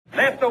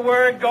let the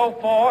word go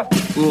forth.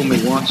 Fool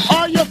me once.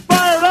 Are you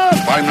fired up?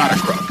 I'm not a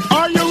crook.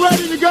 Are you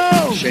ready to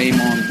go? Shame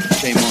on you.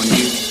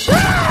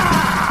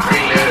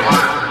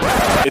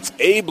 It's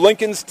Abe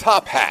Lincoln's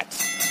Top Hat,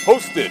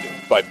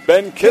 hosted by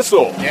Ben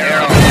Kissel.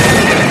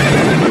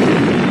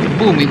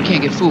 Fool me, we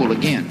can't get fooled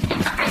again.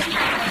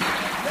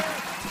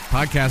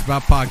 Podcast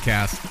about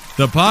podcasts.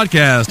 The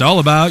podcast all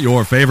about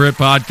your favorite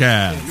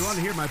podcasts. If you want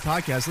to hear my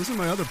podcast, listen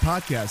to my other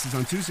podcast. It's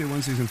on Tuesday,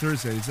 Wednesdays, and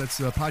Thursdays. That's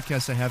the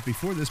podcast I have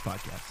before this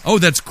podcast. Oh,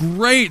 that's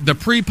great. The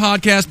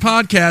pre-podcast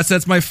podcast,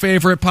 that's my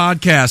favorite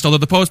podcast. Although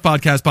the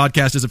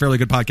post-podcast is a fairly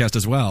good podcast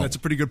as well. That's a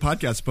pretty good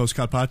podcast,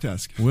 Postcard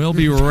Podcast. We'll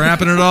be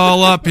wrapping it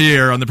all up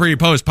here on the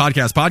pre-post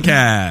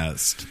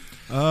podcast.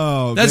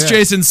 Oh, that's man.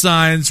 Jason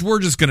Signs. We're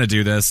just going to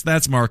do this.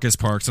 That's Marcus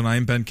Parks, and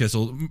I'm Ben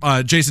Kissel.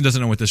 Jason doesn't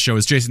know what this show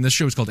is. Jason, this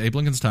show is called Abe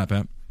Lincoln's Top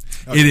Hat.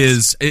 Oh,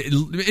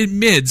 It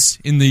mids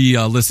in the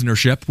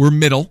listenership. We're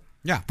middle.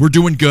 Yeah. We're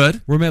doing good.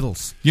 We're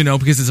middles. You know,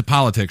 because it's a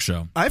politics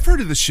show. I've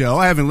heard of the show.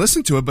 I haven't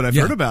listened to it, but I've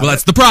heard about it. Well,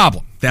 that's the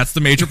problem. That's the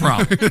major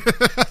problem,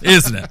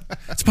 isn't it?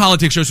 It's a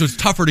politics show, so it's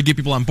tougher to get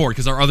people on board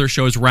because our other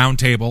show is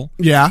Roundtable.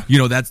 Yeah. You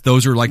know,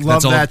 those are like... Love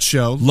that's all, that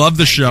show. Love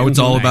the show. It's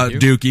all about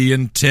Thank you. Dookie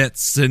and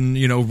tits and,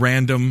 you know,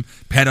 random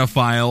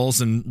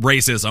pedophiles and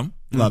racism.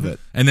 Love it.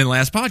 And then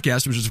Last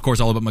Podcast, which is, of course,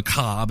 all about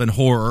macabre and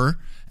horror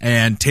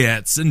and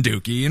tits and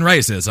Dookie and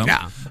racism.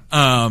 Yeah.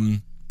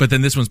 But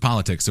then this one's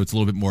politics, so it's a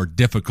little bit more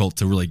difficult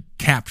to really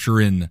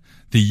capture in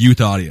the youth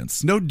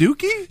audience. No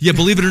Dookie? Yeah,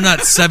 believe it or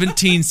not,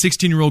 17,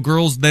 16-year-old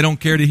girls, they don't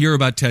care to hear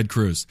about Ted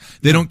Cruz.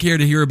 They don't care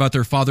to hear about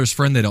their father's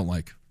friend they don't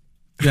like.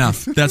 Yeah,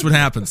 that's what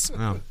happens.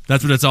 Wow.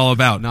 That's what it's all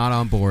about. Not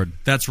on board.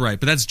 That's right,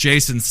 but that's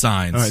Jason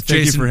Signs. All right,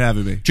 thank Jason, you for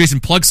having me.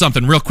 Jason, plug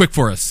something real quick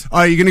for us. All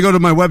right, you're going to go to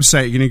my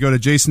website. You're going to go to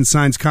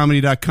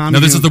jasonsignscomedy.com. Now,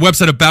 this is the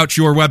website about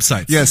your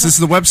website. Yes, this is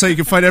the website. You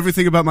can find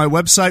everything about my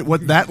website,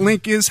 what that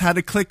link is, how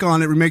to click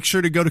on it. Make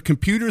sure to go to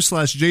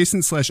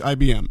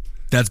computer/Jason/IBM.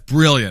 That's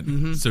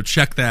brilliant. So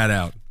check that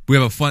out. We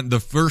have the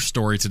first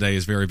story today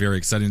is very, very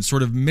exciting. It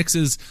sort of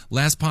mixes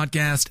Last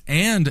Podcast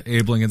and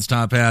Abe Lincoln's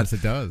Top Hat. Yes,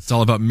 it does. It's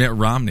all about Mitt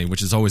Romney,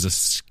 which is always a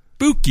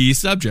spooky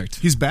subject.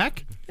 He's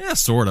back? Yeah,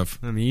 sort of.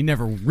 I mean, he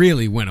never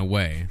really went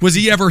away. Was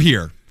he ever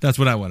here? That's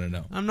what I want to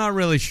know. I'm not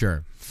really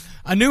sure.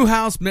 A new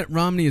house Mitt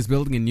Romney is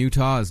building in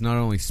Utah is not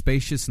only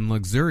spacious and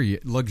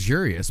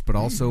luxurious, but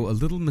also a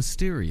little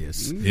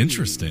mysterious.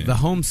 Interesting. The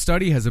home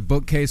study has a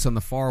bookcase on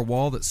the far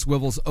wall that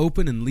swivels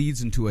open and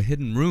leads into a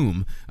hidden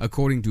room,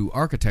 according to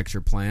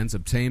architecture plans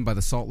obtained by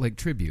the Salt Lake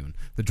Tribune.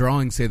 The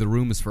drawings say the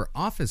room is for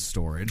office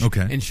storage,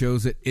 and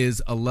shows it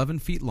is 11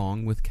 feet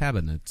long with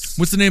cabinets.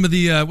 What's the name of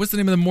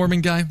the Mormon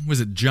guy?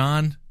 Was it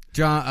John?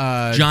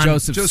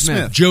 Joseph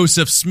Smith.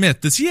 Joseph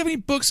Smith. Does he have any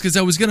books? Because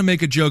I was going to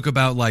make a joke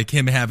about like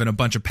him having a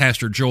bunch of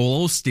Pastor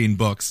Joel Osteen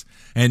books,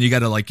 and you got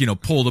to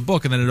pull the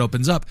book and then it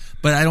opens up.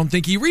 But I don't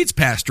think he reads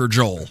Pastor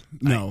Joel.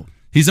 No.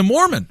 He's a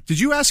Mormon. Did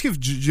you ask if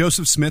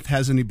Joseph Smith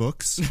has any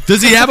books?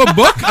 Does he have a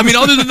book? I mean,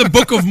 other than the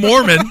Book of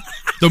Mormon,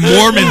 the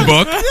Mormon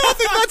book. Yeah, I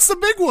think that's the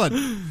big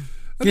one.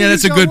 Yeah,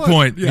 that's a good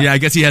point. Yeah, I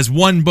guess he has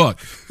one book.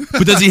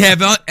 But does he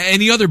have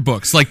any other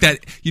books? Like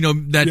that,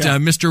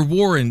 Mr.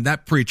 Warren,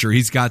 that preacher,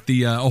 he's got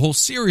a whole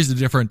series of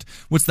different,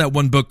 what's that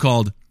one book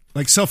called?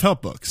 Like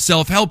self-help books.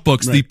 Self-help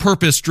books, right. The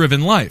Purpose-Driven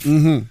Life.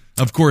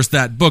 Mm-hmm. Of course,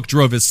 that book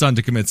drove his son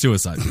to commit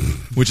suicide,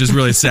 which is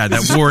really sad.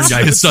 That Warren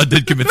guy, his son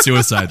did commit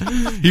suicide.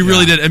 He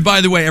really did. And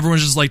by the way,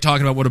 everyone's just like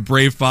talking about what a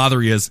brave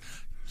father he is.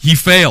 He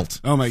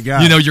failed. Oh, my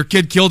God. You know, your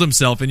kid killed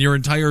himself, and your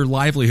entire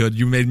livelihood,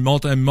 you made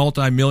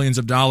multi-millions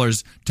of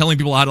dollars telling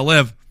people how to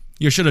live.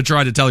 You should have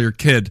tried to tell your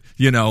kid,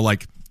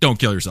 don't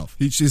kill yourself.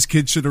 His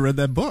kid should have read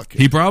that book.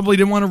 He probably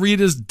didn't want to read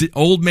his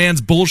old man's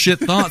bullshit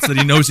thoughts that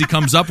he knows he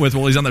comes up with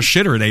while he's on the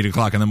shitter at 8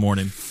 o'clock in the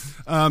morning.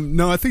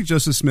 No, I think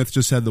Joseph Smith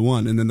just had the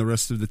one, and then the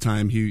rest of the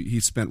time he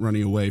spent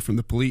running away from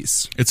the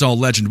police. It's all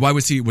legend. Why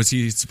was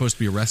he supposed to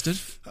be arrested?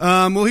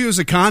 Well, he was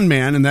a con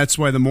man, and that's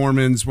why the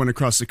Mormons went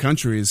across the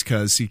country, is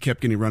because he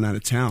kept getting run out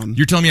of town.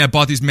 You're telling me I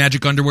bought these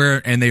magic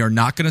underwear and they are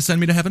not going to send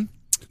me to heaven?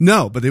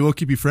 No, but they will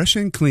keep you fresh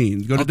and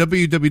clean. Go to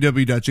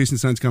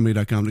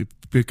www.jasonsignscomedy.com to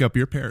pick up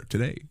your pair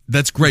today.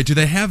 That's great. Do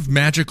they have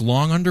magic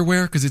long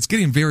underwear? Because it's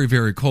getting very,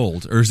 very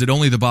cold. Or is it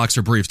only the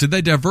boxer briefs? Did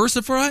they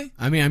diversify?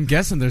 I mean, I'm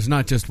guessing there's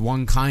not just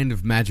one kind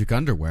of magic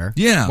underwear.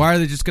 Yeah. Why are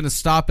they just going to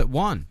stop at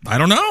one? I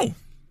don't know.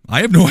 I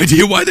have no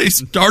idea why they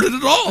started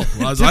it all.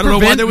 I To don't know why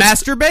prevent they was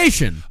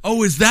masturbation.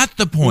 Oh, is that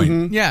the point?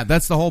 Mm-hmm. Yeah,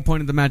 that's the whole point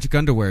of the magic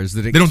underwear. Is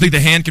that They don't think the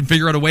hand can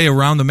figure out a way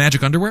around the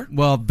magic underwear?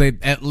 Well,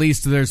 at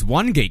least there's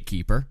one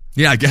gatekeeper.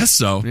 Yeah, I guess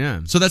so.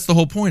 Yeah. So that's the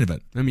whole point of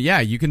it. I mean, yeah,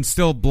 you can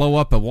still blow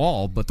up a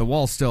wall, but the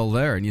wall's still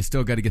there, and you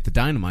still got to get the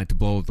dynamite to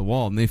blow up the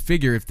wall. And they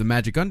figure if the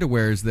magic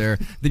underwear is there,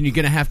 then you're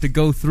going to have to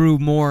go through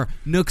more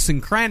nooks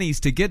and crannies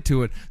to get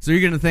to it. So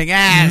you're going to think,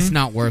 it's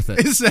not worth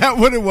it. Is that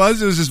what it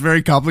was? It was just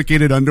very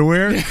complicated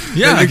underwear?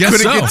 Yeah, I you guess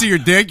couldn't so. get to your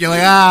dick. You're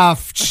like,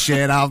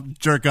 shit, I'll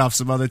jerk off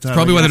some other time.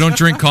 Probably why they don't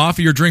drink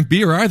coffee or drink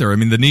beer either. I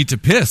mean, the need to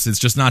piss, it's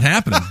just not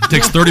happening. It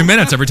takes 30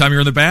 minutes every time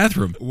you're in the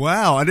bathroom.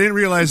 Wow, I didn't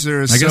realize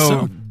there was I guess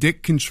so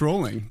dick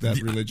controlling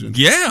that religion.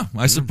 Yeah,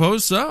 I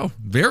suppose so.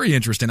 Very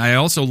interesting. I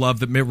also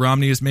love that Mitt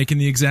Romney is making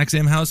the exact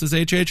same house as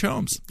H.H.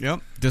 Holmes.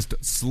 Yep. Just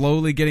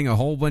slowly getting a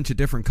whole bunch of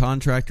different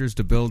contractors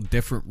to build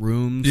different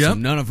rooms. Yep. So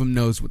none of them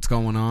knows what's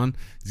going on.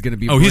 He's going to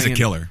be. He's a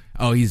killer.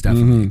 Oh, he's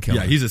definitely a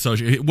killer. Yeah, he's a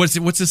social.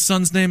 What's his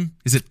son's name?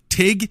 Is it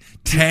Tig?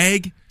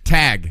 Tag?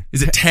 Tag.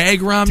 Is it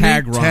Tag Romney?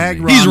 Tag Romney. Tag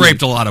Romney. He's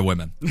raped a lot of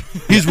women.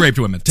 He's raped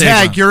women.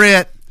 Tag, Romney. you're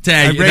it.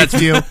 Tag, I raped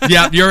you.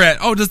 Yeah, you're it.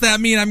 Oh, does that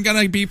mean I'm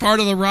going to be part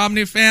of the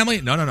Romney family?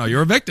 No.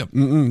 You're a victim.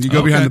 You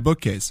go behind the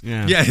bookcase.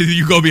 Yeah. Yeah,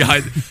 you go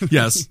behind.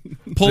 Yes,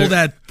 pull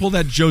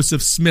that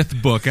Joseph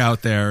Smith book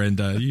out there, and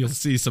you'll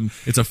see some.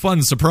 It's a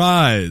fun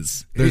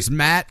surprise. There's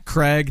Matt,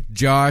 Craig,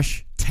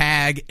 Josh,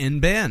 Tag,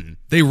 and Ben.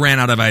 They ran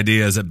out of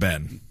ideas at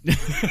Ben.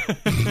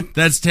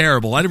 That's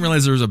terrible. I didn't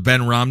realize there was a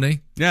Ben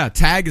Romney. Yeah,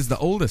 Tag is the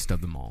oldest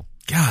of them all.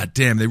 God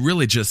damn, they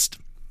really just.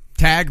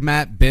 Tag,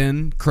 Matt,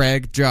 Ben,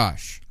 Craig,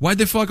 Josh. Why'd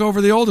they fuck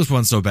over the oldest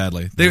one so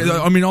badly?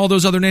 I mean, all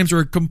those other names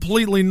are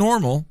completely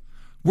normal.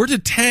 Where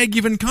did Tag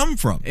even come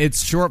from?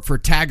 It's short for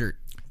Taggart.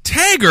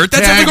 Taggart?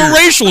 That sounds like a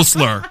racial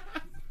slur.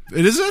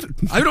 It is it?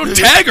 I don't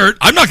Taggart.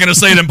 I'm not going to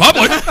say it in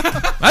public.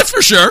 That's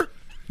for sure.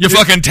 You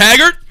fucking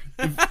Taggart?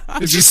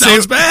 It just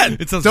sounds bad.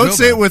 Don't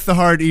say it with the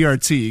hard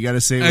ERT. You got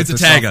to say it with It's a the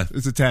Tagga.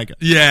 It's a Tagga.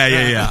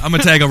 Yeah. I'm a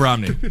Tagga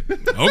Romney.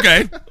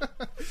 Okay.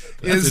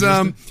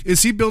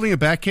 Is he building a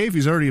bat cave?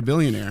 He's already a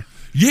billionaire.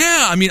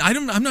 Yeah, I mean,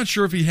 I'm not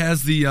sure if he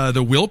has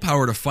the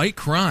willpower to fight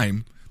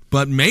crime,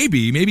 but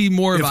maybe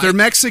more. If they're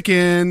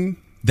Mexican,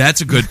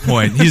 that's a good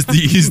point. He's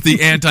the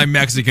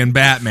anti-Mexican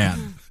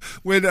Batman.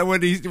 When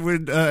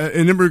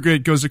an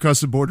immigrant goes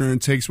across the border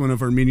and takes one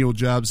of our menial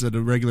jobs that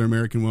a regular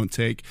American won't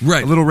take,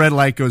 right? A little red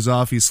light goes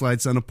off. He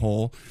slides on a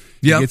pole.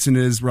 Yep. He gets in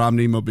his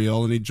Romney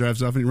mobile and he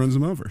drives off and he runs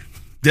him over.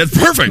 That's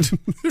perfect.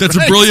 That's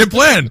a brilliant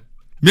plan.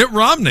 Mitt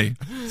Romney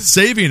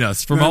saving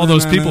us from all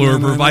those people who are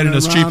providing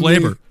us cheap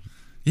labor.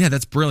 Yeah,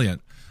 that's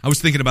brilliant. I was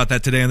thinking about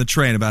that today on the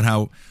train, about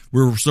how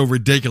we're so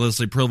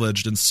ridiculously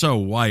privileged and so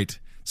white.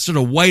 Sort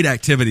of white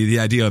activity, the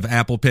idea of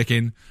apple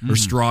picking or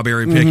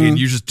strawberry picking.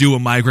 You just do a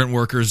migrant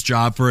worker's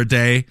job for a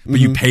day,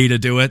 but you pay to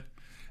do it.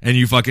 And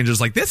you fucking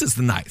just like, this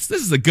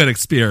is a good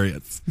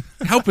experience.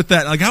 Help with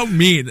that. Like, how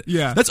mean.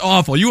 Yeah. That's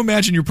awful. You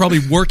imagine you're probably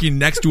working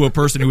next to a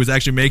person who is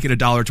actually making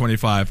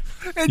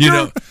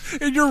 $1.25.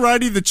 And you're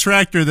riding the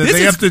tractor that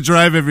they have to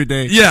drive every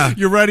day. Yeah.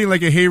 You're riding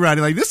like a hayride.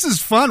 Like, this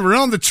is fun. We're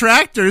on the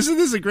tractor. Isn't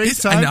this a great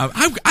time? I know.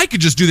 I could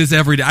just do this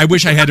every day. I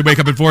wish I had to wake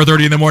up at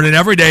 4:30 in the morning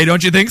every day.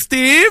 Don't you think,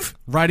 Steve?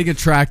 Riding a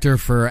tractor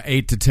for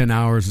 8 to 10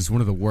 hours is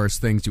one of the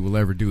worst things you will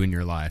ever do in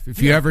your life.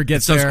 If you ever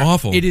get there,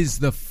 awful. It is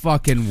the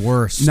fucking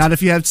worst. Not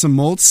if you have some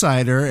mulled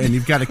cider and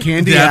you've got a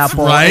candy That's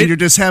apple right. and you're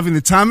just having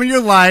the time of your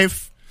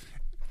life.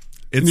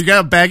 And you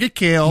got a bag of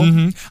kale.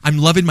 I'm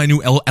loving my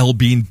new LL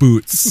Bean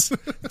boots.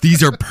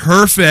 These are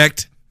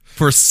perfect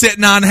for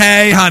sitting on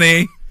hay,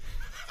 honey.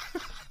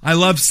 I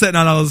love sitting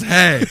on all this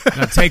hay.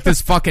 Now take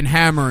this fucking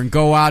hammer and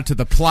go out to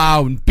the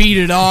plow and beat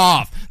it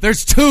off.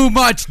 There's too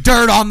much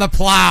dirt on the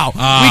plow.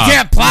 We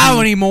can't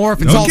plow anymore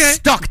if it's all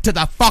stuck to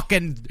the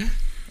fucking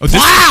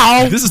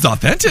plow. This is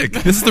authentic.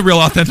 This is the real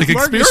authentic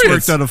Marcus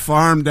experience. worked on a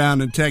farm down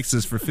in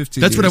Texas for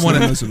 15 That's years. what I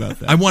want He knows about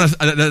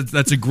that.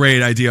 That's a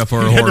great idea for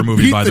a He had horror to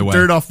movie, beat by the way.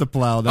 dirt off the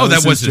plow.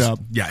 That was his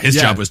job. Yeah, his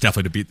job was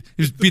definitely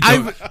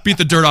to beat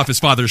the dirt off his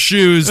father's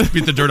shoes,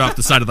 beat the dirt off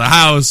the side of the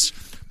house,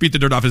 beat the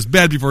dirt off his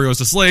bed before he goes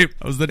to sleep.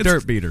 That was the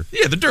dirt beater.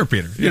 Yeah, the dirt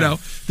beater. You know,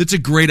 that's a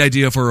great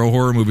idea for a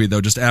horror movie, though.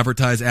 Just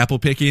advertise apple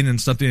picking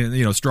and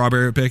something,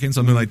 strawberry picking,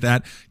 something like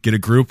that. Get a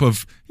group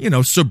of,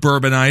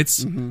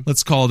 suburbanites.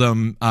 Let's call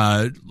them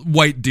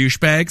white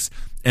douchebags,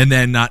 and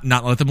then not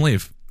let them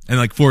leave, and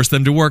like force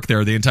them to work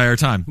there the entire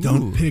time.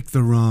 Don't pick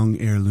the wrong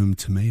heirloom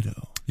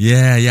tomato.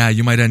 Yeah,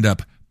 you might end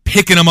up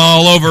picking them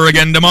all over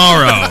again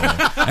tomorrow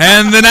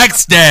and the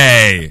next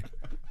day.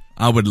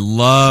 I would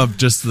love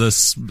just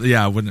this,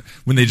 when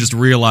they just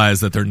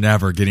realize that they're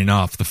never getting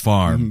off the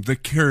farm. The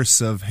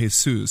curse of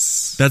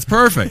Jesus. That's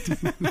perfect.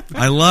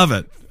 I love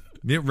it.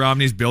 Mitt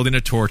Romney's building a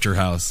torture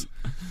house.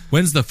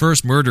 When's the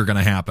first murder going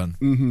to happen?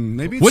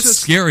 Maybe it's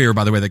What's scarier,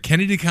 by the way, the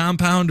Kennedy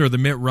compound or the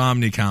Mitt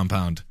Romney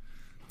compound?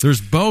 There's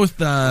both.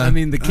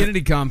 The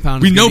Kennedy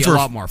compound is a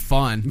lot more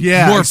fun.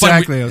 Yeah, more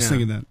exactly. Fun. I was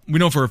thinking that. We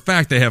know for a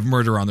fact they have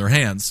murder on their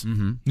hands.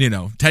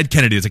 Ted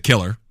Kennedy is a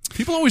killer.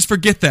 People always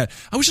forget that.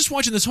 I was just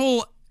watching this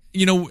whole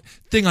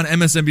thing on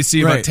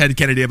MSNBC about Ted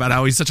Kennedy, about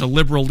how he's such a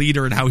liberal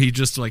leader and how he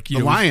just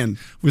lion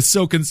was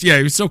so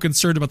he was so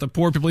concerned about the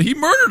poor people. He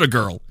murdered a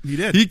girl. He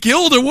did. He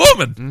killed a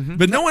woman,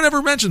 but no one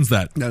ever mentions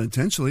that. Not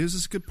intentionally. It was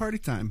just a good party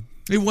time.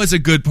 It was a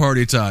good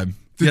party time.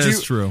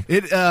 That's true.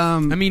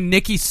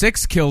 Nikki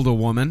Sixx killed a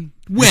woman.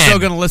 When? You're still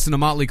going to listen to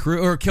Motley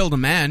Crue, or killed a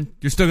man.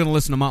 You're still going to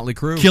listen to Motley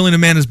Crue. Killing a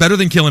man is better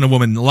than killing a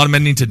woman. A lot of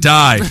men need to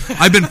die.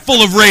 I've been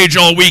full of rage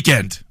all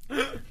weekend.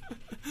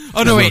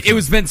 Oh, no, wait. It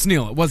was Vince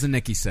Neil. It wasn't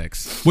Nikki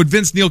Sixx. Would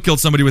Vince Neil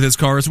killed somebody with his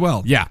car as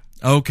well? Yeah.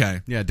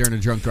 Okay. Yeah, during a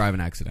drunk driving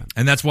accident.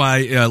 And that's why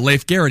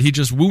Leif Garrett, he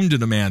just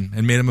wounded a man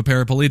and made him a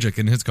paraplegic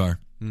in his car.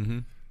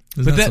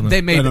 But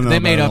they made up,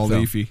 though.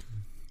 Leafy.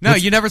 No,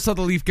 you never saw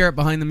the Leif Garrett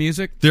behind the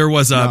music? There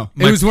was No.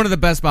 It was one of the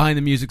best behind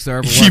the musics there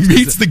ever was. he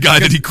meets the guy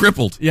that he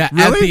crippled. Yeah,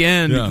 Really? at the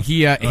end, Yeah.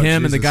 he,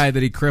 him and the Jesus. guy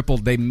that he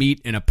crippled, they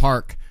meet in a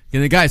park,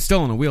 and the guy's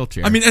still in a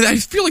wheelchair. I mean, I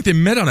feel like they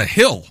met on a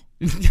hill,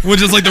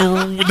 which is like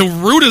the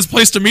rudest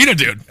place to meet a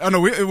dude.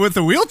 With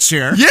a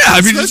wheelchair. Yeah, I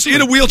mean, just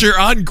in a wheelchair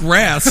on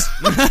grass.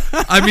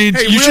 I mean,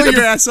 Hey, you wheel should your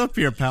have. ass up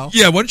here, pal.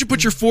 Yeah, why don't you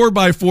put your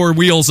 4x4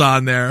 wheels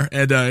on there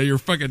and you're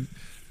fucking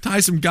tie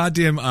some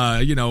goddamn,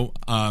 what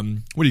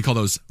do you call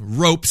those?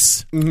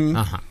 Ropes.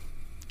 uh-huh.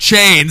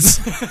 Chains.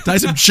 Tie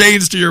some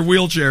chains to your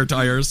wheelchair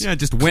tires. Yeah,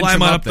 just winch climb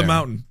them on up up the there.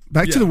 mountain.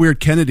 Back to the weird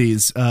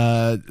Kennedys.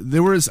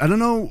 There was, I don't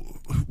know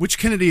which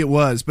Kennedy it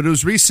was, but it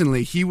was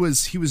recently. He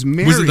was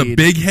married. Was it the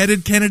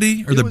big-headed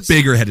Kennedy or It the was-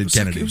 bigger-headed it was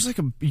like- Kennedy? it was like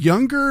a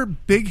younger,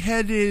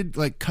 big-headed,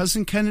 like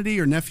cousin Kennedy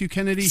or nephew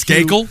Kennedy.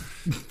 Skakel?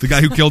 The guy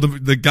who killed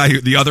him,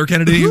 the other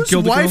Kennedy who Whose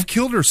killed the wife girl?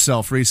 killed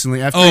herself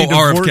recently after Oh, he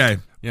divorced- RFK.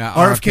 Yeah,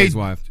 RFK's RFK's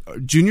wife.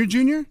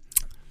 Junior?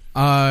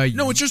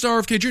 No, it's just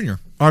RFK Jr.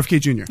 RFK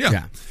Jr.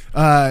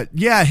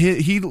 Yeah.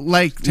 He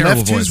like Terrible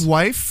left his voice.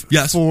 wife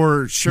Yes.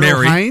 for Cheryl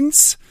Mary.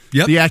 Hines,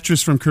 Yep. the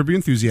actress from Curb Your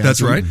Enthusiasm.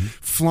 That's right.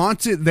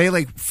 Flaunted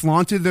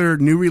their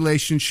new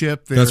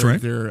relationship. That's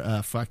right.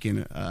 Their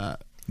fucking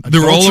They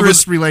were all over-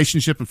 adulterous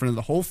relationship in front of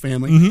the whole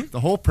family, the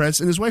whole press,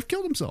 and his wife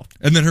killed himself.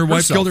 And then her wife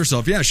Herself. killed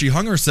herself. Yeah, she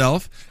hung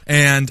herself.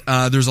 And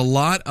there's a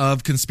lot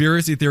of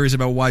conspiracy theories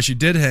about why she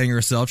did hang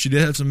herself. She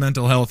did have some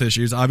mental health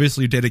issues.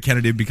 Obviously, you dated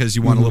Kennedy because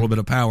you want a little bit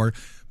of power.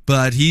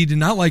 But he did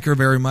not like her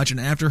very much. And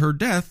after her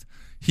death,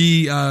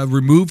 he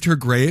removed her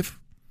grave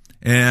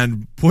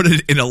and put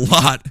it in a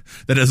lot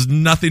that has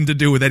nothing to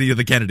do with any of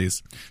the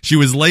Kennedys. She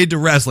was laid to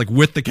rest, like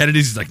with the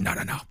Kennedys. He's like, no.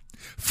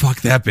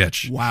 Fuck that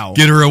bitch. Wow.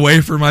 Get her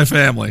away from my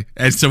family.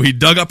 And so he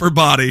dug up her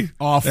body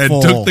Awful.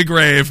 and took the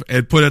grave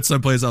and put it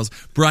someplace else.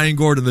 Brian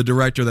Gordon, the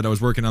director that I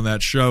was working on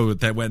that show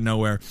that went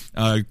nowhere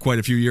quite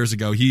a few years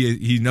ago,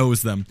 he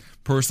knows them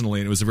personally,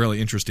 and it was a really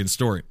interesting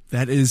story.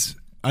 That is,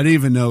 I didn't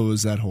even know it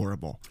was that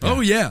horrible. Oh,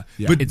 yeah.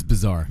 But It's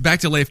bizarre. back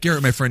to Leif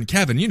Garrett, my friend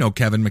Kevin. You know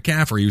Kevin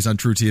McCaffrey. He was on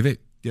True TV.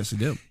 Yes, I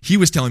do. He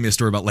was telling me a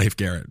story about Leif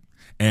Garrett.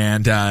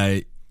 And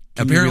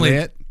apparently... relay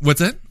it? What's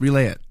that?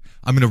 Relay it.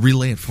 I'm going to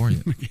relay it for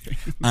you.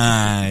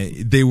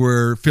 They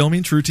were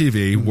filming True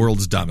TV,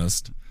 World's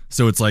Dumbest.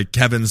 So it's like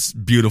Kevin's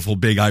beautiful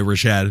big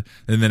Irish head,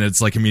 and then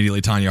it's like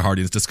immediately Tanya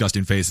Harding's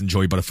disgusting face and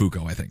Joey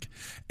Buttafuoco, I think.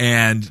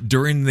 And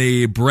during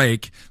the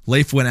break,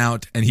 Leif went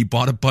out and he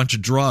bought a bunch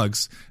of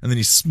drugs, and then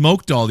he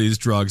smoked all these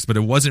drugs, but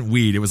it wasn't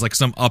weed. It was like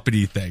some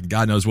uppity thing.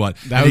 God knows what.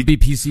 That would be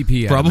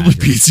PCP. I'd Probably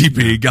imagine.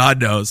 PCP,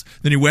 God knows.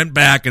 Then he went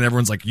back, and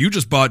everyone's like, "You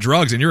just bought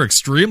drugs, and you're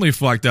extremely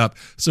fucked up."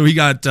 So he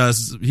got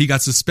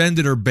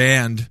suspended or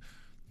banned.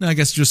 I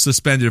guess just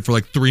suspended for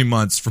like 3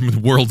 months from the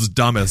World's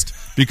Dumbest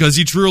because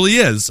he truly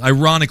is,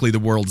 ironically, the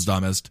world's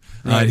dumbest.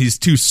 He's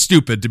too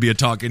stupid to be a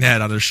talking head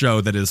on a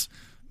show that is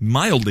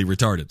mildly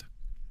retarded.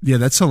 Yeah,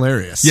 that's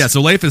hilarious. Yeah, so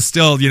Leif is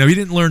still, he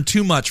didn't learn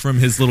too much from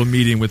his little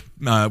meeting with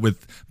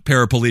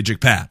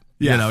paraplegic Pat.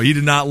 Yeah. He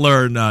did not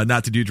learn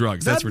not to do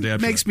drugs. That's for that damn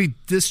sure. makes me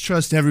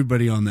distrust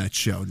everybody on that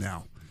show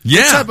now.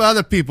 Yeah. What type of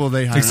other people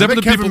they hire? Except I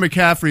for bet the Kevin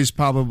people- McCaffrey's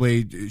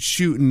probably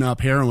shooting up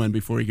heroin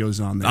before he goes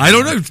on there. I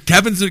don't know.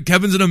 Kevin's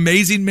an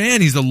amazing man.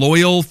 He's a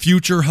loyal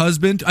future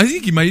husband. I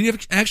think he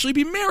might actually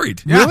be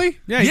married. Yeah. Really?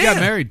 Yeah, he got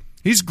married.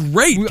 He's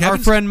great. Our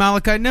Kevin's- friend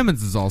Malachi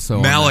Nimmons is also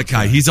on that Malachi.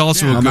 show. He's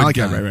also a good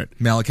Malachi, guy. right.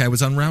 Malachi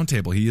was on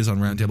Roundtable. He is on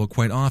Roundtable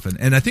quite often,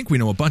 and I think we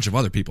know a bunch of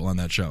other people on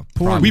that show.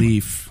 Poor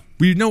Leif.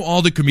 We know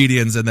all the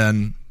comedians, and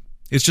then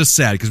it's just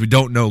sad because we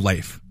don't know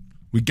Leif.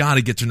 We got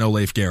to get to know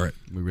Leif Garrett.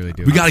 We really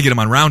do. We got to get him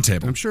on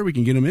Roundtable. I'm sure we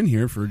can get him in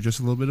here for just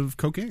a little bit of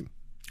cocaine.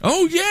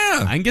 Oh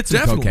yeah, I can get some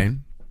definitely.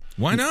 cocaine.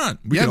 Why not?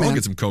 We Yeah, can all man.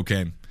 get some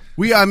cocaine.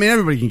 I mean,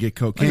 everybody can get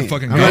cocaine. I can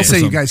fucking I'm go not for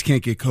saying you some. guys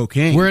can't get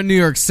cocaine. We're in New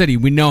York City.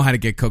 We know how to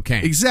get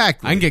cocaine.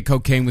 Exactly. I can get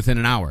cocaine within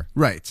an hour.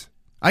 Right.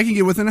 I can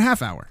get within a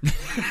half hour.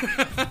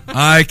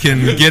 I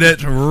can get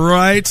it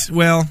right.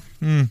 Well,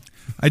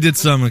 I did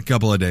some a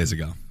couple of days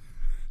ago.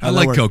 I How'd that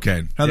like work?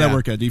 cocaine. How'd Yeah. that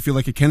work out? Do you feel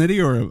like a Kennedy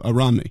or a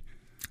Romney?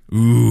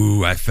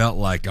 Ooh, I felt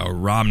like a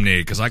Romney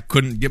because I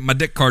couldn't get my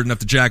dick hard enough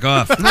to jack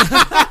off.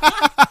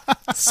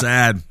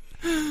 Sad.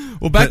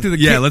 Well, back to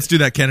the let's do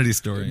that Kennedy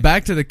story.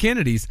 Back to the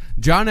Kennedys.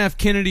 John F.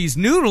 Kennedy's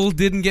noodle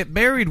didn't get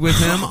buried with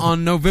him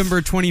on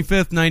November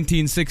 25th,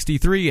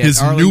 1963 at His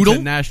Arlington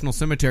noodle? National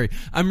Cemetery.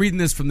 I'm reading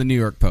this from the New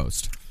York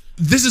Post.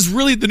 This is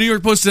really the New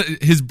York Post.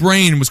 His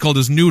brain was called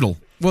his noodle.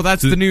 Well,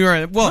 that's the New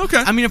York. Well, Okay.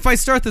 I mean, if I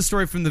start the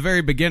story from the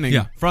very beginning,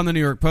 Yeah. from the New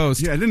York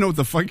Post, Yeah, I didn't know what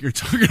the fuck you're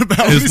talking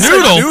about. His You said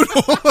noodle.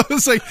 noodle. I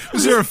was like,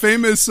 was there a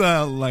famous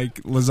like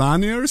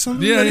lasagna or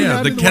something? Yeah, that he yeah.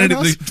 had The in Kennedy,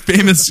 White House? the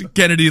famous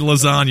Kennedy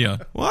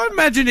lasagna. well, I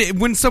imagine it,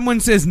 when someone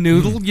says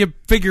noodle, you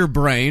figure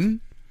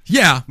brain.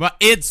 Yeah. Well,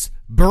 it's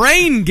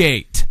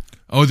Braingate.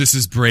 Oh, this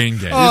is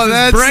Braingate. Oh, This is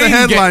that's the Brain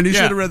headline. Gate. You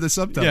Yeah. should have read the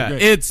subtitle. Yeah,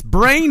 Great. it's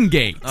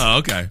Braingate. Oh,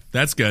 okay.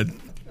 That's good.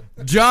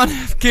 John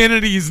F.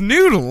 Kennedy's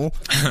noodle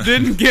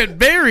didn't get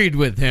buried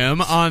with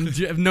him on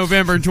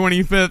November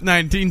 25th,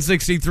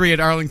 1963 at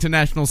Arlington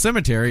National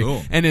Cemetery,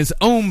 and his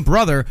own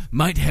brother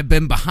might have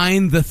been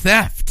behind the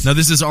theft. Now,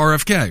 this is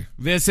RFK.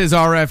 This is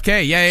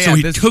RFK. Yeah. So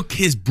he took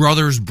his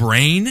brother's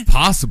brain?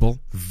 Possible.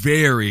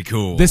 Very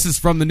cool. This is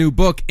from the new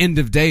book, End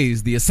of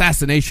Days, The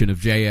Assassination of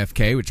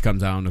JFK, which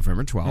comes out on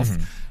November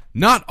 12th.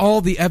 Not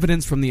all the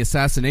evidence from the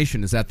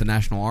assassination is at the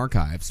National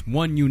Archives.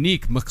 One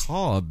unique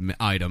macabre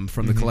item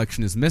from the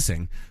collection is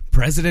missing: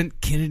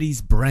 President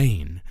Kennedy's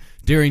brain.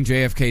 During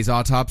JFK's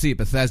autopsy at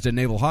Bethesda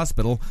Naval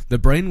Hospital, the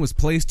brain was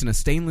placed in a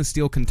stainless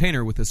steel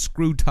container with a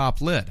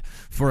screw-top lid.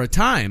 For a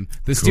time,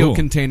 the steel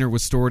container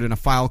was stored in a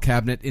file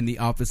cabinet in the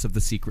office of the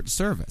Secret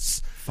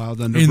Service.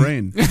 Filed under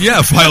brain.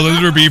 Yeah, filed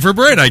under B for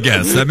brain, I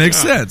guess. That makes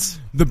sense.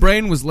 The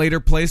brain was later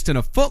placed in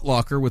a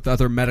footlocker with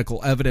other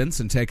medical evidence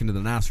and taken to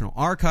the National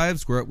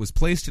Archives, where it was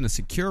placed in a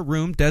secure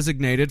room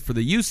designated for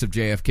the use of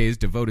JFK's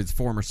devoted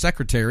former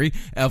secretary,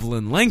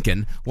 Evelyn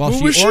Lincoln, while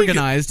she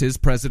organized his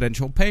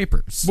presidential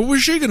papers. What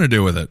was she going to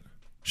do with it?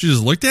 She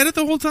just looked at it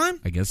the whole time?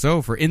 I guess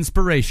so, for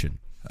inspiration.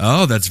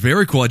 Oh, that's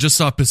very cool. I just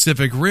saw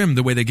Pacific Rim,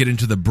 the way they get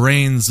into the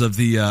brains of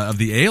the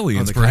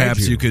aliens. the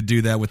Perhaps kaiju. you could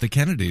do that with the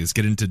Kennedys.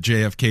 Get into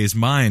JFK's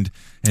mind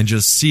and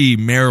just see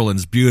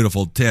Marilyn's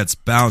beautiful tits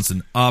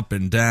bouncing up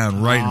and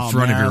down right in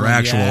front of your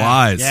actual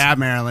eyes. Yeah,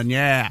 Marilyn,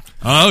 yeah.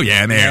 Oh,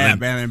 yeah, Yeah, Marilyn.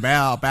 Marilyn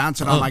Bell,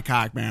 bouncing on my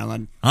cock,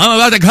 Marilyn. I'm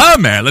about to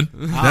come, Marilyn.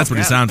 That's what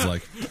he sounds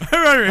like.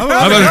 I'm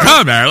about to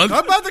come, Marilyn.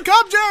 I'm about to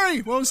come,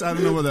 Jerry. What was I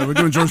don't know what that. We're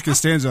doing George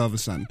Costanza all of a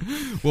sudden.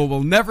 Well,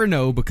 we'll never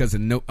know, because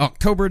in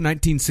October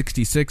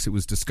 1966, it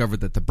was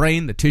discovered that the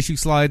brain, the tissue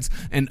slides,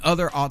 and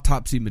other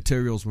autopsy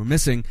materials were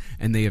missing,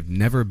 and they have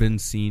never been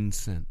seen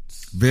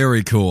since.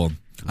 Very cool.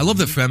 I love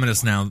that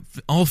feminists now,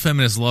 all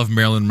feminists love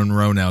Marilyn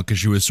Monroe now because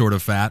she was sort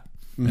of fat.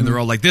 And they're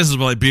all like, this is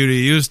what beauty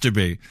used to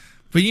be.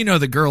 But you know,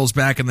 the girls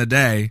back in the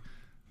day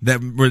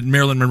that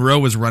Marilyn Monroe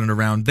was running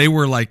around, they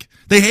were like,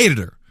 they hated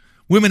her.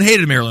 Women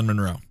hated Marilyn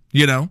Monroe,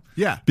 you know?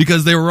 Yeah.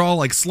 Because they were all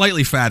like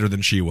slightly fatter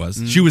than she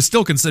was. She was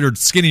still considered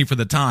skinny for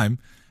the time,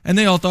 and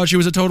they all thought she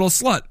was a total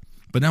slut.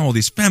 But now all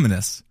these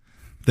feminists,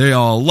 they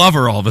all love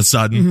her all of a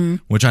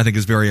sudden, which I think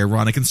is very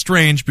ironic and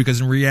strange,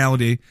 because in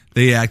reality,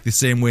 they act the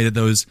same way that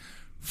those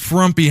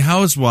frumpy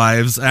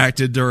housewives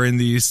acted during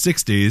the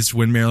 60s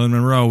when Marilyn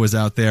Monroe was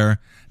out there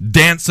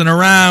dancing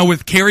around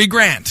with Cary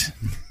Grant.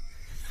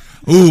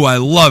 Ooh, I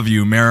love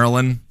you,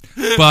 Marilyn,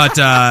 but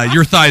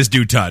your thighs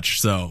do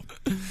touch, so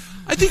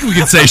I think we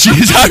can say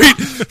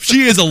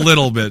she is a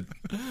little bit.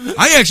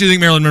 I actually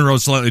think Marilyn Monroe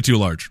is slightly too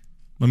large.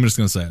 I'm just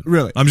going to say it.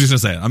 Really? I'm just going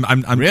to say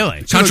it. I'm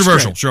Really?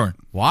 controversial, sure.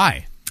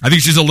 Why? I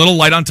think she's a little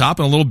light on top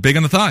and a little big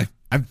on the thigh.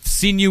 I've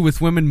seen you with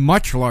women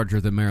much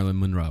larger than Marilyn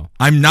Monroe.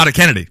 I'm not a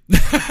Kennedy.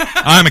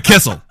 I'm a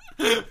Kissel.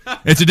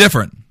 It's a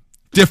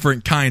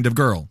different kind of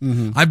girl.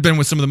 I've been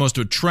with some of the most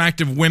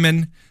attractive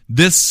women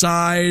this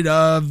side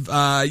of,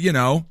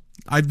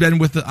 I've been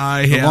with the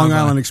Long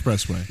Island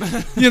Expressway.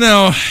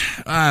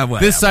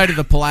 This side of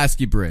the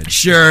Pulaski Bridge.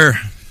 Sure.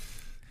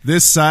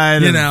 This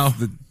side You of know.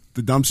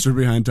 the dumpster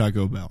behind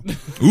Taco Bell.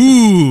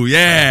 Ooh,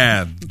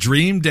 yeah.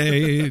 Dream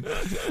date.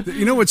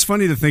 You know what's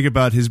funny to think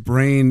about his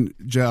brain,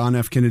 John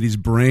F. Kennedy's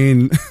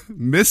brain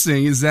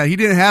missing, is that he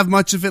didn't have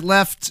much of it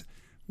left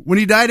when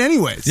he died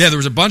anyways. Yeah, there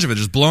was a bunch of it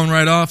just blown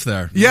right off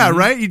there. Yeah,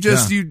 right? You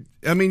Yeah.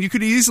 you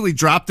could easily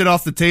dropped it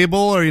off the table,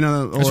 or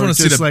just wanna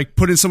see just like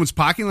put it in someone's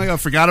pocket, like, I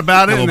forgot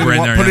about it, A little and then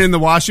brain there, put yeah. it in the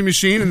washing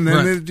machine, and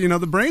then Right.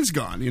 the brain's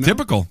gone.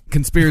 Typical.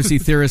 Conspiracy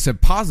theorists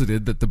have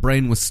posited that the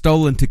brain was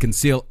stolen to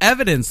conceal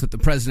evidence that the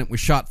president was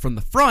shot from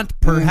the front,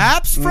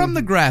 perhaps from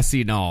the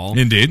grassy knoll.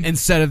 Indeed.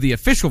 Instead of the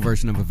official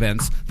version of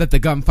events, that the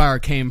gunfire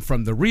came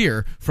from the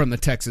rear from the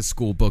Texas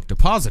School Book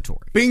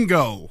Depository.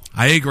 Bingo.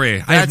 I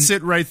agree. That's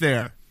it right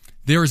there.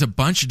 There was a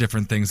bunch of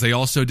different things. They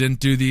also didn't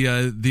do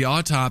the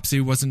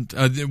autopsy. Wasn't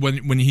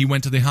when he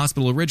went to the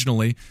hospital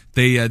originally.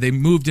 They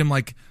moved him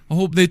like a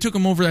whole. They took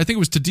him over. I think it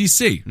was to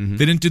D.C.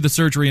 They didn't do the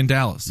surgery in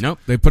Dallas. Nope,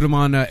 they put him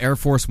on Air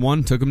Force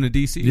One, took him to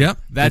D.C. Yep.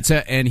 That's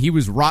and he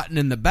was rotting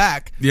in the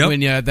back Yep. when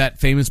that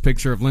famous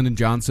picture of Lyndon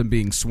Johnson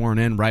being sworn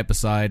in right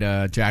beside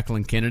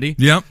Jacqueline Kennedy.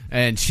 Yep.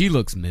 And she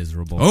looks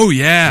miserable. Oh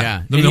yeah.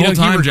 Yeah. The And, whole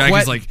time,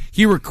 Jackie's like,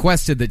 he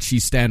requested that she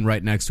stand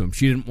right next to him.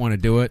 She didn't want to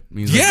do it.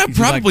 He's yeah, he's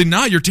probably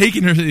not. You're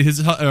taking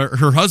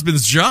her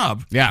husband's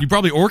job. Yeah. You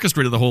probably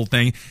orchestrated the whole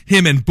thing.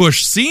 Him and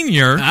Bush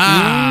Sr.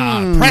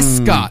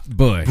 Prescott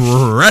Bush.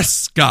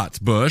 Prescott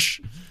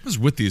Bush. I was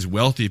with these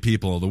wealthy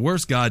people. The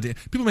worst goddamn.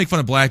 People make fun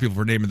of black people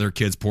for naming their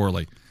kids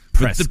poorly. But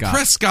the Prescott.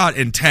 Prescott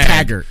and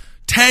Taggart.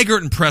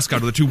 Taggart and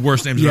Prescott are the two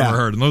worst names Yeah. I've ever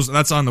heard. And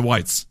that's on the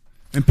whites.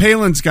 And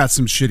Palin's got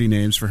some shitty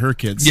names for her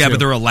kids. Yeah, too. but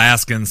they're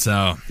Alaskan,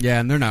 so,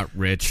 Yeah, and they're not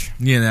rich.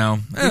 They're not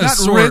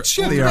rich.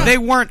 Yeah, they are. They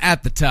weren't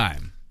at the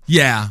time.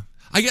 Yeah.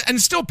 And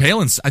still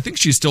Palin's, I think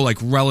she's still like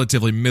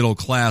relatively middle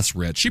class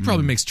rich. She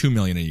probably makes $2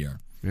 million a year.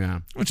 Yeah.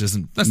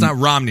 That's not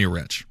Romney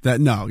rich.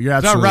 No, you're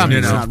It's not absolutely Romney,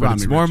 right. rich, It's not but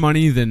Romney it's more rich.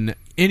 money than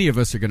any of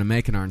us are going to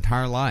make in our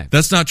entire life.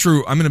 That's not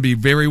true. I'm going to be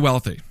very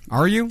wealthy.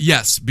 Are you?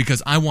 Yes,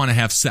 because I want to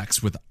have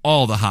sex with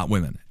all the hot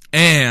women.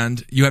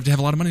 and you have to have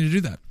a lot of money to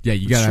do that. Yeah,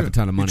 you got to have a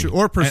ton of money.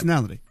 Or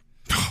personality.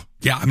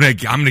 Yeah, I'm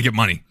gonna get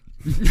money.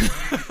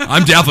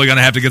 I'm definitely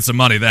gonna have to get some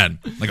money then,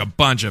 like a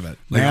bunch of it.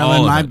 Like all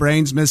Marilyn, of my it.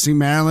 brain's missing.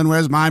 Marilyn,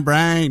 where's my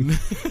brain?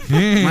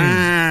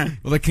 Well,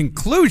 the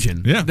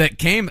conclusion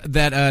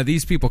that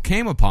these people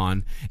came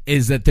upon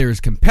is that there is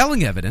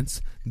compelling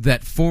evidence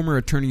that former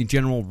Attorney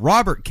General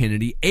Robert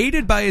Kennedy,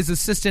 aided by his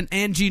assistant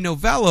Angie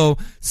Novello,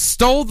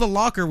 stole the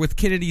locker with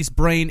Kennedy's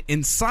brain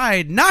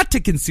inside, not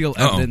to conceal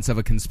evidence of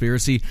a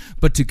conspiracy,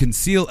 but to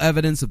conceal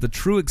evidence of the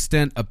true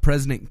extent of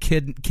President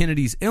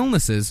Kennedy's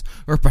illnesses,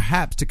 or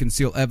perhaps to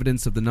conceal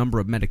evidence of the number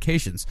of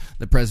medications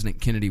that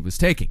President Kennedy was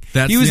taking.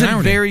 That's he was the in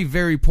irony. very,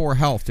 very poor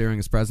health during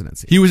his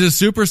presidency. He was a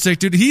super sick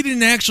dude. He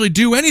didn't actually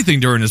do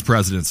anything during his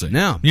presidency.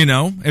 No. You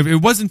know, if it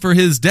wasn't for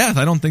his death,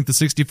 I don't think the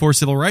 64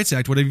 Civil Rights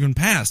Act would have even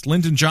passed.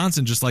 Lyndon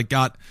Johnson just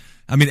got,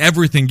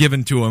 everything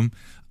given to him,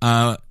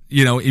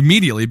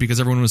 immediately because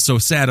everyone was so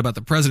sad about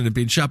the president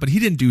being shot, but he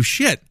didn't do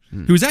shit.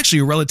 He was actually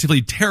a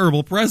relatively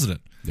terrible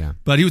president. Yeah.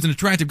 But he was an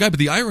attractive guy. But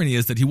the irony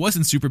is that he was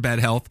in super bad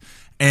health,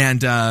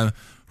 and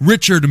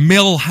Richard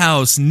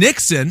Milhouse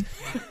Nixon,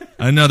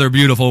 another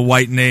beautiful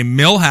white name,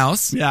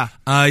 Milhouse. Yeah.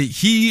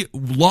 He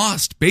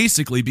lost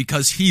basically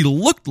because he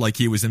looked like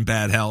he was in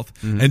bad health.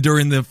 And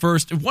during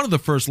one of the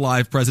first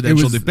live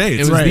presidential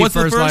debates. It was What's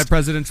the first live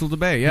presidential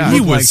debate, yeah. He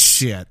looked was like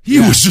shit. He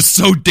was just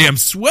so damn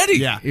sweaty.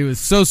 Yeah. It was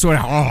so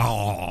sweaty.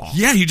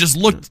 Yeah, he just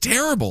looked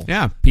terrible.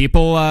 Yeah,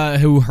 people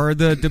who heard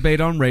the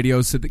debate on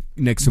radio said that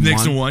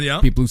Nixon won,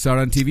 yeah. People who saw it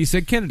on TV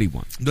said Kennedy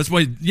won. That's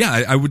why,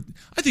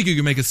 I think you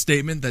can make a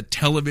statement that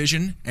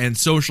television and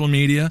social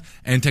media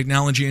and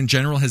technology in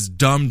general has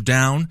dumbed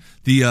down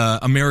the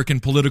American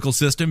political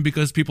system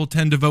because people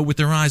tend to vote with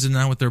their eyes and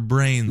not with their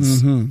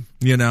brains.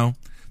 You know,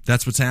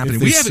 that's what's happening.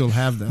 If they still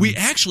have them. We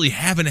actually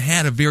haven't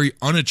had a very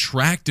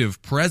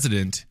unattractive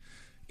president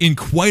in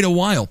quite a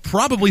while,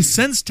 probably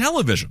since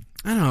television.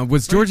 I don't know.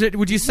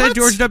 Would you say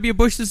George W.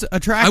 Bush is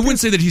attractive? I wouldn't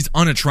say that he's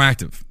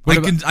unattractive.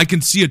 I can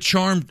see a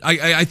charm.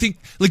 I think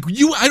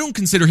I don't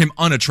consider him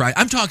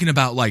unattractive. I'm talking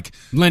about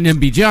Lyndon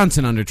B.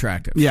 Johnson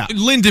unattractive. Yeah.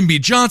 Lyndon B.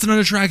 Johnson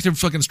unattractive,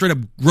 fucking straight up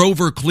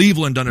Grover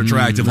Cleveland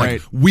unattractive,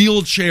 right.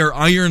 Wheelchair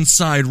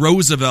Ironside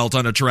Roosevelt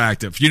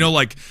unattractive.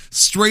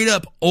 Straight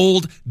up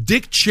old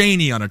Dick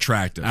Cheney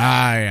unattractive.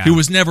 Yeah. Who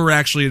was never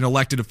actually an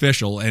elected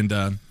official, and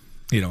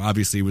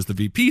obviously he was the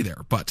VP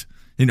there, but.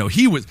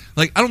 He was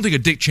I don't think a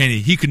Dick Cheney,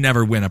 he could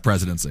never win a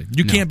presidency.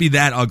 You can't be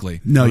that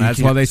ugly. No, that's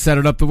you can't. why they set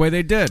it up the way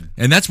they did.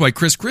 And that's why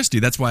Chris Christie,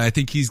 that's why I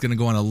think he's going to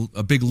go on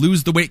a big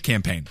lose the weight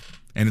campaign.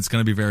 And it's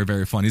going to be very,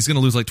 very fun. He's going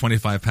to lose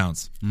 25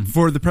 pounds.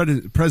 For the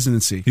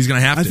presidency. He's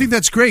going to have to. I think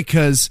that's great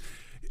because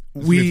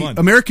be fun.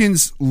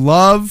 Americans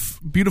love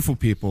beautiful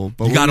people,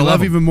 but You what gotta we love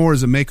love 'em. even more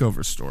is a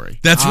makeover story.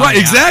 That's right,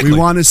 exactly. We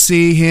want to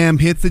see him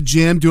hit the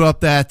gym, do up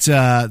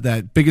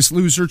that Biggest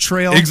Loser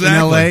trail in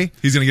L.A.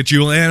 He's going to get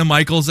Juliana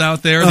Michaels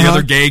out there, the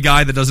other gay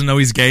guy that doesn't know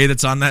he's gay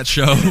that's on that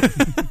show.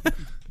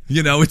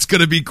 It's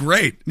going to be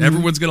great.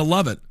 Everyone's going to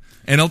love it.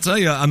 And I'll tell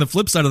you, on the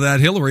flip side of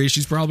that, Hillary,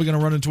 she's probably going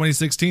to run in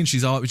 2016.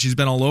 She's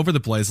been all over the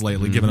place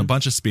lately, giving a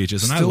bunch of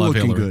speeches, and Still I love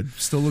looking Hillary. good.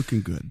 Still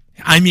looking good.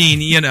 I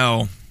mean,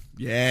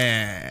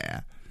 Yeah.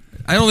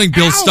 I don't think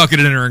Bill stuck it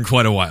in her in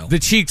quite a while. The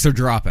cheeks are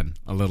dropping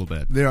a little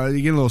bit.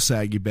 You get a little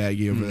saggy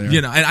baggy over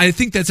there. I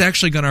think that's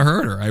actually going to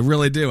hurt her. I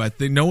really do. I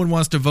think no one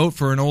wants to vote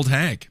for an old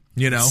hag.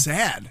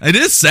 Sad. It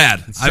is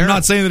sad. I'm terrible.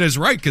 not saying that it's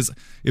right because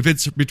if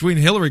it's between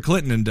Hillary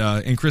Clinton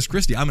and Chris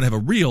Christie, I'm going to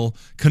have a real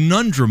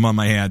conundrum on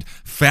my hand.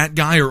 Fat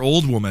guy or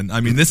old woman?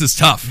 I mean, this is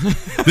tough.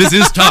 This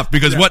is tough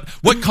because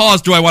what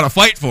cause do I want to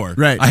fight for?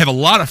 Right. I have a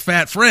lot of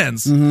fat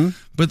friends,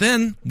 but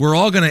then we're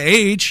all going to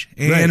age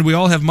and we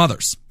all have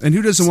mothers. And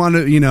who doesn't want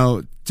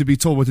to be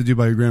told what to do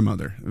by your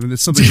grandmother? I mean,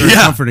 there's something very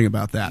comforting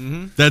about that.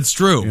 That's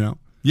true. You know?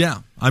 Yeah.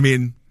 I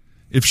mean,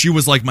 if she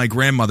was like my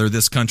grandmother,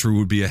 this country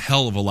would be a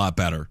hell of a lot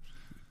better.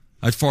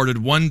 I farted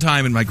one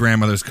time in my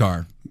grandmother's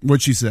car.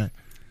 What'd she say?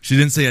 She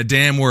didn't say a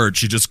damn word.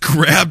 She just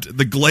grabbed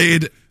the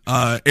Glade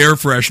air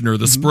freshener,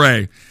 the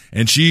spray,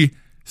 and she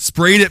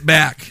sprayed it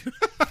back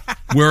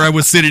where I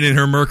was sitting in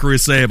her Mercury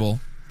Sable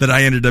that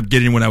I ended up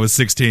getting when I was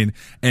 16.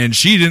 And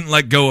she didn't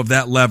let go of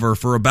that lever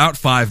for about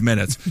 5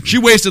 minutes. She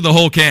wasted the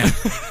whole can.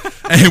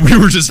 And we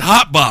were just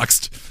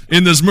hotboxed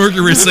in this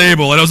Mercury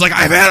Sable. And I was like,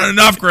 I've had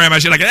enough, Grandma.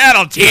 She's like,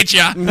 that'll teach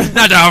you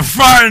not to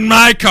fart in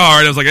my car.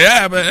 And I was like,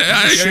 yeah, but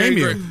Shame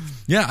you.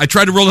 Yeah, I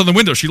tried to roll down the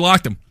window. She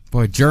locked him.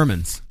 Boy,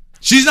 Germans.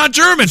 She's not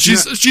German.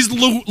 She's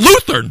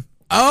Lutheran.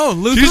 Oh,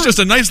 Lutheran. She's just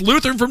a nice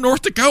Lutheran from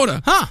North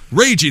Dakota. Huh.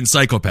 Raging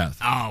psychopath.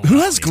 Oh, Who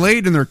has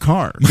Glade in their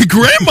car? My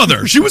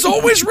grandmother. She was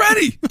always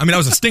ready. I mean, I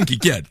was a stinky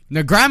kid.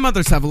 Now,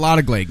 grandmothers have a lot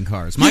of Glade in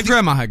cars. My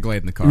grandma had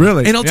Glade in the car.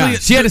 Really? And I'll tell Yeah, you,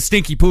 she had a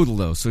stinky poodle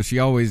though, so she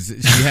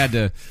had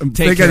to Thank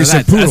take God care you of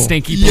said that poodle.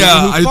 stinky poodle.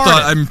 yeah, who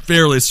farted. I'm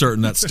fairly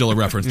certain that's still a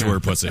reference to her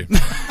pussy.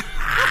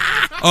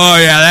 Oh,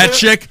 yeah, that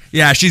chick?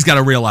 Yeah, she's got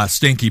a real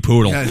stinky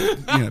poodle.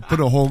 Put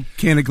a whole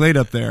can of Glade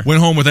up there. Went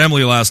home with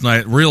Emily last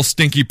night. Real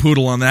stinky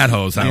poodle on that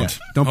hose out.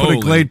 Yeah. Don't put a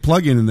Glade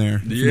plug-in in there.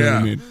 You know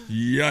what I mean.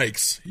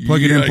 Yikes.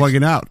 Plug it in, Yikes. plug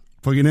it out.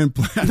 Plug it in.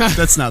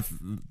 That's not.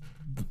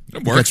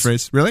 It works.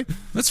 Catchphrase. Really?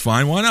 That's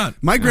fine. Why not?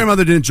 My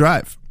grandmother didn't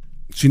drive.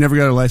 She never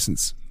got a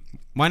license.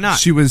 Why not?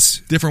 She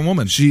was Different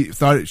woman. She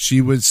thought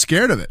she was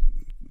scared of it.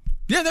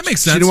 Yeah, that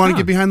makes sense. She didn't want to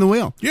get behind the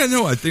wheel. Yeah,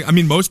 no, I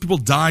mean, most people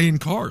die in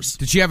cars.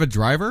 Did she have a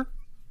driver?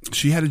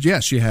 She had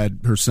she had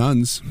her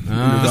sons. And her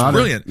That's daughter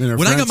brilliant. and her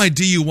When I got friends. my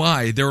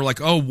DUI, they were like,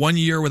 1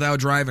 year without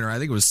driving, or I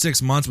think it was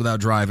 6 months without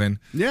driving.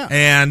 Yeah.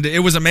 And it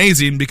was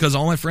amazing because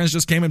all my friends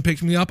just came and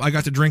picked me up. I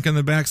got to drink in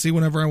the backseat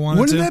whenever I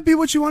wanted Wouldn't to. that be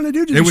what you want to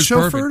do? Did It you was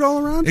chauffeur perfect. it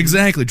all around?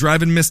 Exactly.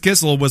 Driving Miss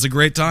Kissel was a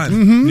great time.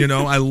 Mm-hmm. You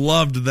know, I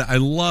loved that. I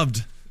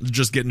loved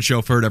just getting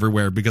chauffeured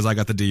everywhere because I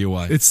got the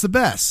DUI. It's the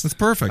best. That's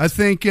perfect. I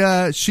think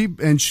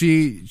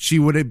she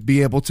would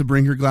be able to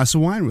bring her glass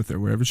of wine with her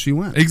wherever she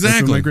went. That's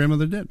Exactly. what my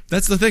grandmother did.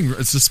 That's the thing.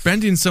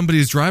 Suspending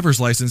somebody's driver's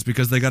license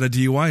because they got a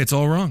DUI, it's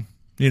all wrong.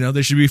 You know,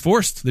 they should be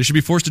forced. They should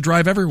be forced to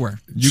drive everywhere.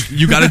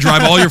 You got to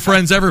drive all your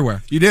friends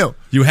everywhere. You do.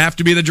 You have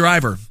to be the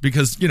driver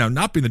because,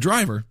 not being the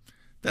driver,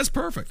 that's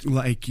perfect.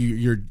 Like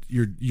you're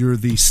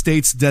the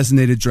state's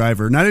designated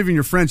driver. Not even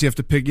your friends. You have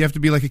to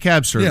be like a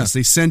cab service. Yeah.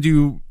 They send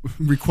you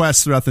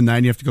requests throughout the night.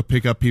 And you have to go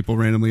pick up people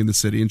randomly in the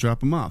city and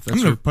drop them off.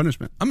 That's your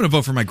punishment. I'm going to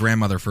vote for my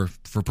grandmother for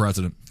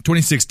president.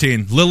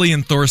 2016,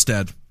 Lillian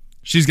Thorstad.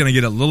 She's going to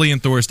get a Lillian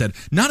Thorstad.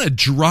 Not a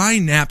dry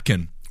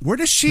napkin. Where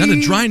does she? Not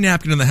a dry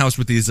napkin in the house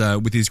with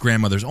these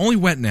grandmothers. Only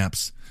wet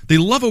naps. They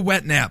love a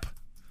wet nap.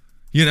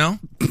 I don't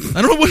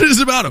know what it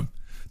is about them.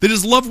 They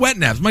just love wet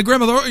naps. My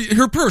grandmother,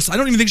 her purse, I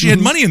don't even think she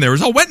had money in there. It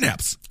was all wet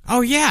naps.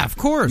 Oh yeah, of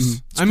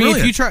course. I mean,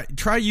 brilliant. if you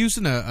try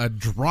using a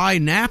dry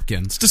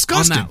napkin, it's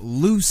disgusting. on that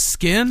loose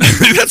skin.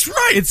 That's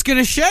right. It's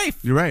gonna chafe.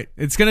 You're right.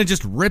 It's gonna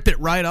just rip it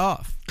right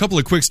off. A couple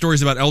of quick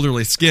stories about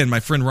elderly skin. My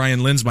friend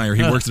Ryan Linsmeyer,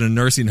 he works in a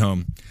nursing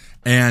home.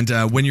 And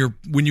when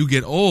you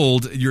get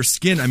old, your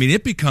skin, I mean,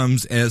 it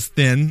becomes as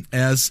thin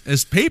as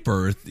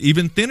paper,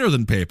 even thinner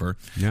than paper.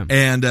 Yeah.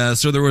 And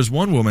so there was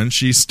one woman,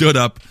 she stood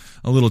up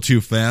a little too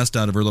fast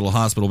out of her little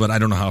hospital, but I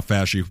don't know how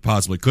fast she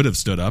possibly could have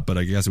stood up, but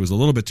I guess it was a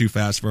little bit too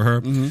fast for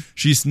her. Mm-hmm.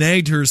 She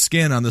snagged her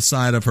skin on the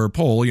side of her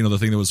pole, the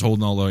thing that was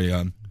holding all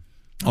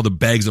the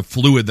bags of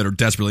fluid that are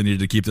desperately needed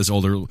to keep this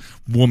older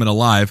woman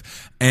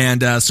alive.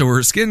 And so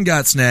her skin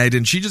got snagged,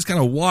 and she just kind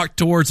of walked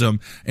towards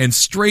him, and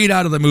straight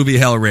out of the movie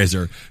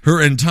Hellraiser,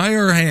 her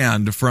entire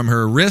hand from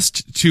her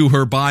wrist to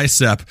her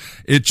bicep,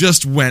 it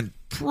just went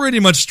pretty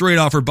much straight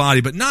off her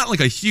body, but not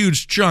like a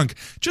huge chunk,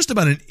 just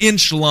about an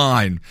inch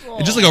line.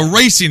 And just like a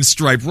racing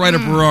stripe right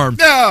up her arm.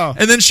 No.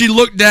 And then she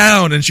looked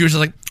down, and she was just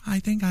like, I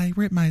think I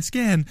ripped my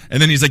skin.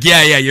 And then he's like,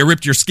 yeah, you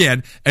ripped your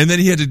skin. And then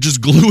he had to just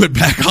glue it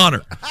back on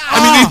her.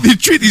 I mean, they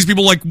treat these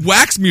people like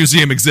wax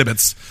museum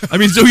exhibits. I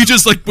mean, so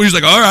he's like,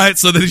 all right.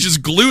 So then he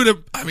just glued it.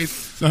 I mean,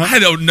 I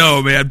don't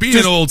know, man.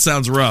 Being old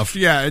sounds rough.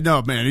 Yeah,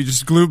 no, man. He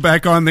just glued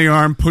back on the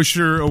arm, push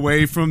her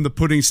away from the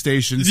pudding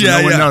station so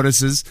no one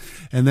notices,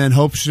 and then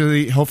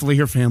hopefully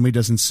her family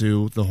doesn't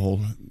sue the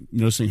whole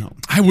nursing home.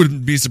 I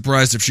wouldn't be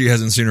surprised if she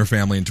hasn't seen her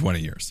family in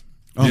 20 years.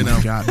 Oh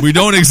my God. We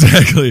don't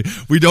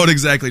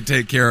exactly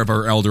take care of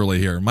our elderly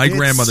here. My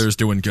grandmother's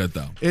doing good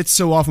though. It's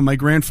so awful. My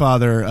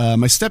grandfather,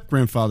 my step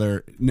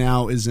grandfather,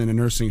 now is in a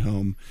nursing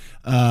home,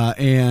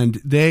 and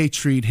they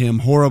treat him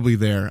horribly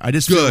there. I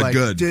just feel like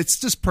it's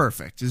just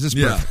perfect. It's just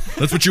perfect.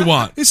 That's what you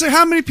want. He said,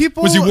 "How many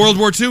people was he World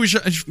War II?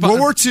 World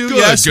War II, good,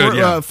 yes,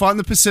 good, fought in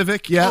the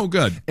Pacific. Yeah, oh,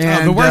 good.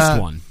 And the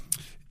worst one.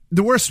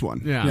 The worst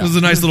one. Yeah. It was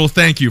a nice little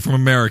thank you from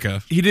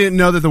America. He didn't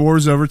know that the war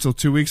was over until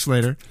 2 weeks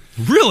later.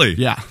 Really?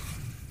 Yeah.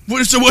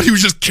 So what? He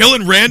was just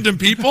killing random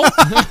people?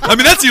 I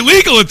mean, that's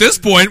illegal at this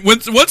point.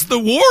 Once the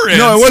war ends.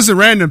 No, it wasn't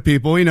random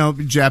people.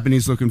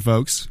 Japanese-looking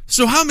folks.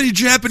 So how many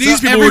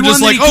Japanese people were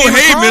just like, "Oh,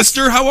 hey, across?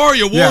 mister, how are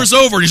you? War's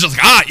over." And he's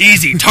just like,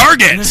 easy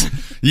target.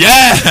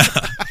 Yeah.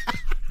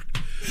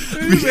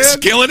 He's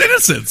killing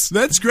innocents.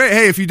 That's great.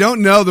 Hey, if you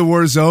don't know the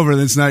war's over,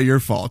 then it's not your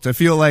fault. I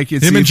feel like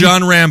it's him and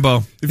John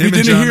Rambo. If you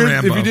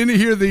didn't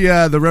hear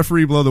the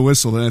referee blow the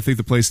whistle, then I think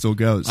the place still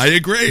goes. I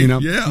agree.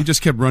 Yeah, he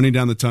just kept running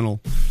down the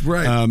tunnel.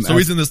 Right. So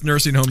he's in this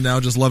nursing home now,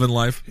 just loving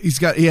life.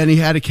 And he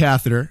had a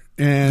catheter,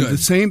 and the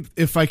same.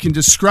 If I can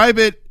describe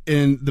it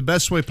in the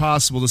best way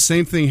possible, the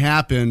same thing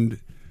happened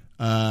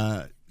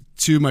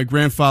to my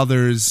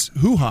grandfather's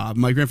hoo-ha.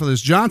 My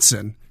grandfather's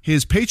Johnson.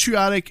 His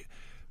patriotic.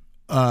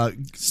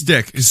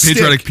 His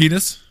patriotic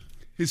penis,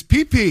 his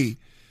pee-pee.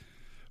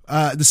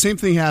 The same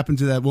thing happened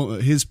to that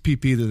woman, his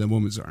pee-pee to that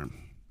woman's arm.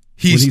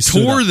 He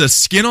tore the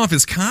skin off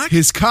his cock?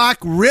 His cock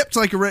ripped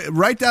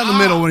right down the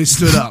middle when he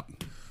stood up.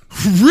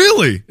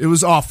 Really? It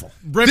was awful.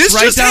 Ripped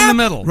right down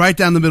the middle. Right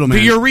down the middle, man.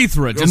 The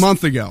urethra. A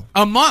month ago.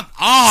 A month?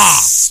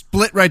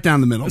 Split right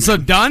down the middle. So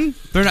done?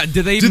 They're not.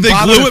 Did they even glue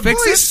bother to it?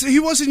 fix it? He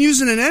wasn't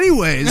using it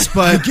anyways,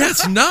 but I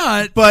guess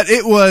not. But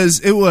it was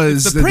the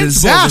a principle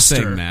disaster,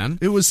 of the thing, man.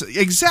 It was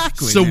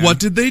exactly. So man. what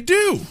did they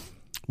do?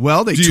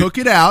 Well, they took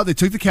it out. They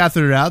took the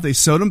catheter out. They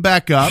sewed him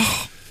back up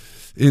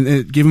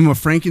and gave him a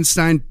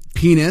Frankenstein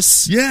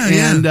penis. Yeah,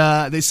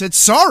 and they said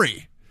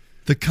sorry.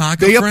 The cock.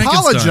 They of Frankenstein.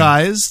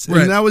 apologized,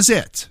 Right. and that was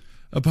it.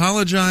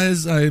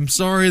 apologize. I'm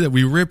sorry that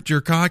we ripped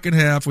your cock in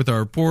half with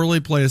our poorly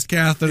placed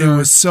catheter. It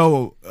was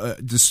so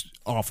just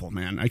awful,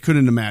 man. I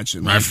couldn't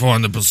imagine. I fought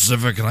in the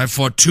Pacific, and I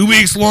fought 2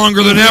 weeks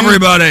longer than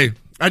everybody.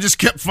 I just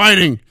kept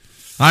fighting.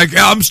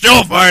 I'm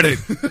still fighting.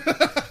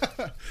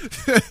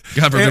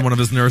 God forbid one of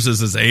his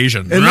nurses is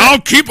Asian. And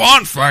I'll keep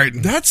on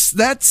fighting. That's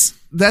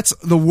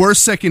the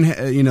worst second.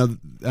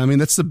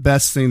 That's the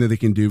best thing that they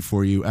can do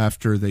for you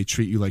after they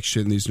treat you like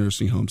shit in these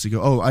nursing homes. They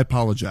go, "Oh, I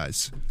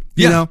apologize."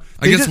 Yeah,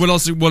 I guess what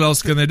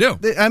else can they do?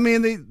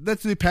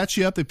 They patch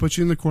you up, they put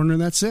you in the corner,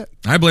 and that's it.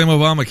 I blame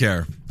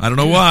Obamacare. I don't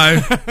know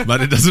why,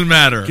 but it doesn't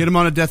matter. Get him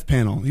on a death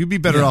panel. You'd be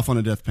better off on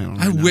a death panel.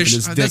 I wish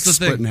his dick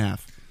split in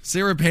half.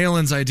 Sarah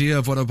Palin's idea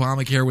of what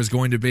Obamacare was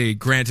going to be,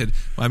 granted,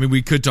 I mean,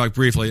 we could talk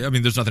briefly. I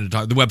mean, there's nothing to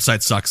talk. The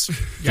website sucks.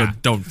 So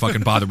don't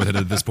fucking bother with it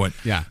at this point.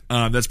 Yeah.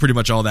 That's pretty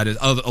much all that is.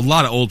 A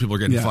lot of old people are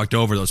getting fucked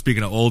over, though,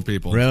 speaking of old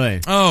people.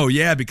 Really? Oh,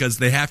 yeah, because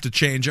they have to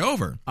change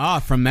over.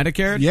 From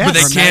Medicare? Yeah. But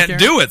they can't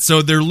do it.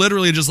 So they're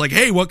literally just like,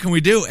 hey, what can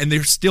we do? And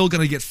they're still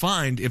going to get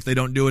fined if they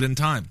don't do it in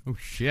time. Oh,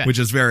 shit. Which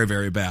is very,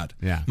 very bad.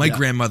 Yeah. My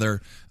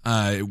grandmother,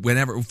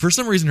 whenever, for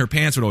some reason, her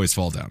pants would always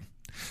fall down.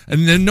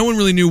 And then no one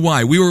really knew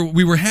why. We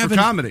were having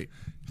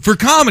for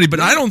comedy, but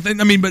I don't think.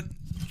 I mean, but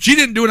she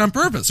didn't do it on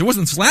purpose. It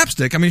wasn't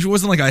slapstick. I mean, she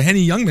wasn't like a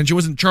Henny Youngman. She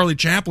wasn't Charlie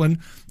Chaplin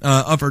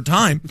of her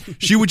time.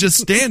 She would just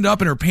stand up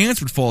and her pants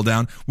would fall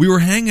down. We were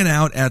hanging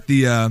out at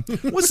the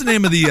what's the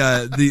name of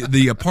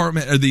the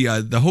apartment or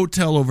the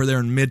hotel over there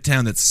in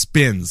Midtown that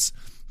spins.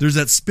 There's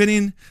that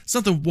spinning. It's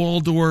not the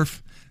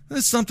Waldorf.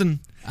 It's something.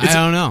 I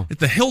don't know. It's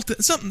the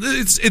Hilton. Something.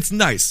 It's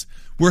nice.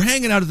 We're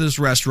hanging out at this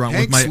restaurant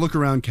Hank's with my Look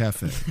Around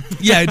Cafe.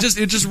 Yeah, it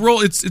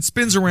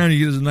spins around.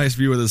 You get a nice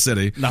view of the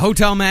city. The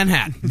Hotel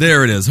Manhattan.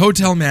 There it is,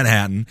 Hotel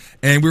Manhattan.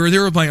 And we were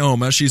there with my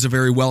Oma. She's a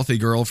very wealthy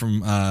girl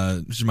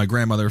she's my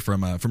grandmother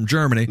from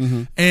Germany.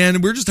 Mm-hmm.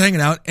 And we're just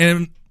hanging out.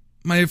 And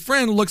my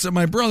friend looks at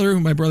my brother,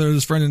 is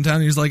his friend in town.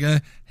 And he's like,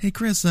 "Hey,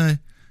 Chris,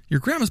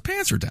 your grandma's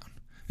pants are down."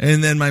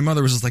 And then my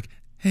mother was just like,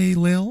 "Hey,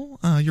 Lil,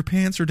 your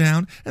pants are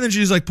down." And then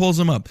she's like, pulls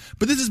them up.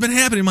 But this has been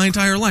happening my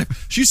entire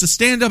life. She used to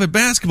stand up at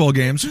basketball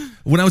games.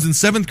 When I was in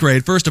 7th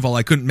grade, first of all,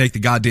 I couldn't make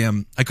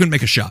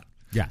a shot.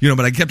 Yeah.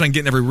 But I kept on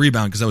getting every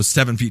rebound because I was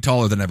 7 feet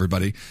taller than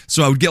everybody.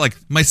 So I would get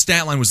my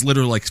stat line was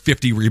literally like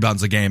 50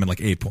 rebounds a game and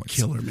like 8 points.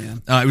 Killer,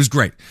 man. It was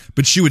great.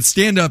 But she would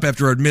stand up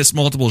after I'd miss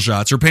multiple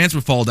shots. Her pants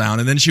would fall down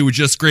and then she would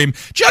just scream,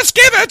 "Just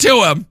give it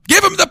to him!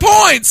 Give him the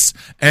points!"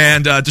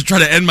 And to try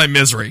to end my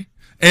misery.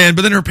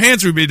 But then her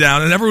pants would be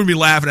down, and everyone would be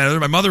laughing at her.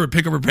 My mother would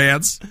pick up her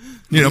pants,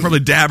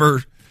 probably dab her.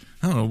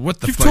 I don't know what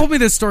the fuck. You've told me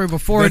this story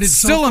before, and it's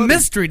still a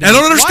mystery to me. I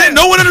don't understand.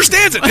 No one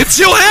understands it. It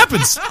still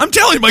happens. I'm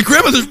telling you, my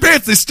grandmother's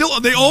pants,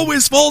 they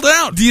always fall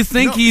down. Do you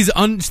think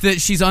that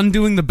she's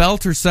undoing the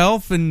belt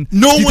herself, and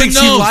no do you one think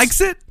knows. She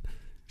likes it?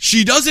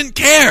 She doesn't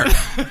care.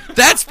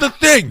 That's the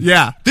thing.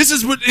 Yeah. This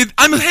is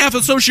I'm half a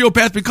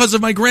sociopath because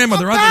of my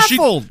grandmother.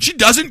 She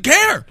doesn't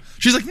care.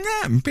 She's like,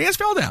 "Nah, pants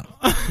fell down."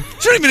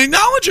 She don't even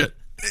acknowledge it.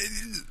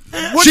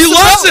 She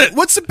loves it.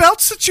 What's the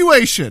belt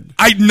situation?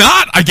 I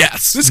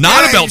guess. It's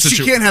not a belt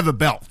situation. She can't have a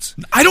belt.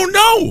 I don't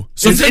know.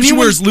 Sometimes she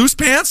wears loose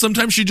pants.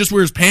 Sometimes she just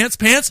wears pants.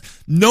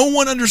 No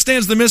one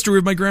understands the mystery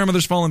of my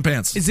grandmother's fallen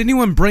pants. Is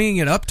anyone bringing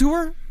it up to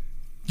her?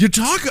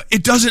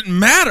 It doesn't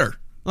matter.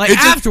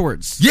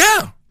 Afterwards?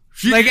 Yeah.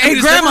 Hey,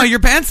 Grandma, your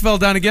pants fell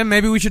down again.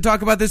 Maybe we should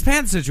talk about this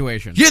pants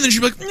situation. Yeah, then she'd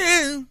be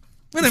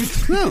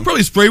like,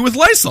 probably spray with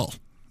Lysol.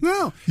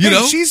 No,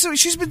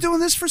 she's been doing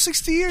this for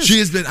 60 years. She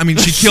has been. I mean,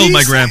 she killed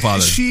my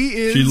grandfather.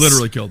 She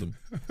literally killed him.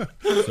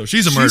 So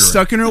she's a murderer. She's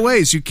stuck in her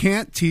ways. You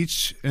can't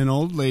teach an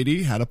old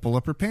lady how to pull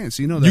up her pants.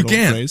 You know that old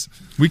phrase.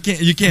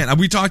 You can't.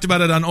 We talked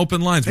about it on Open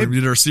Lines when we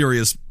did our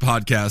serious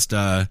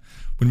podcast.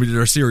 When we did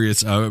our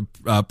serious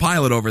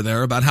pilot over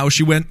there about how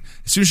she went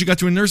as soon as she got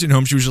to a nursing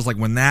home, she was just like,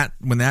 when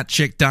that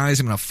chick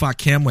dies, I'm gonna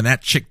fuck him. When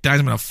that chick dies,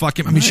 I'm gonna fuck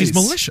him. I mean, she's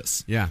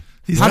malicious. Yeah.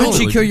 How did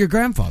she kill your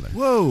grandfather?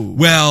 Whoa.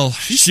 Well,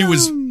 she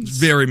was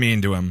very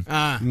mean to him,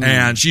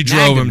 and she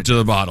drove him to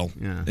the bottle.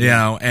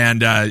 Yeah.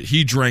 And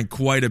he drank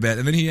quite a bit,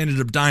 and then he ended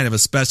up dying of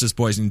asbestos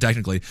poisoning,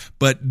 technically.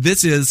 But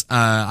this is,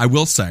 I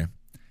will say,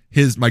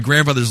 my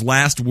grandfather's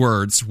last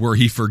words were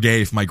he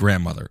forgave my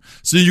grandmother.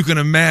 So you can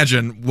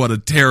imagine what a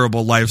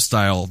terrible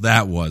lifestyle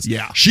that was.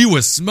 Yeah. She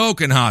was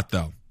smoking hot,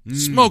 though.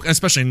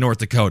 Especially in North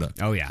Dakota.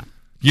 Oh, yeah.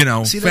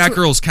 Fat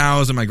girls,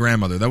 cows, and my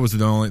grandmother. That was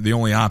the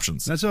only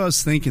options. That's what I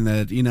was thinking.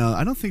 That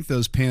I don't think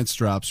those pants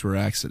drops were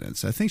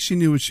accidents. I think she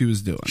knew what she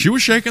was doing. She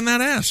was shaking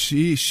that ass.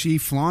 She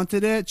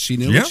flaunted it. She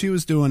knew what she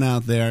was doing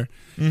out there.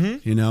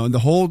 Mm-hmm. And the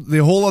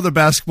whole other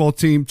basketball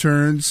team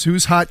turns.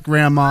 Who's hot,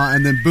 grandma?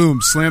 And then boom,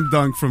 slam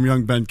dunk from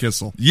young Ben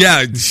Kissel.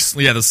 Yeah,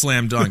 the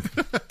slam dunk.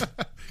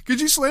 Could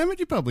you slam it?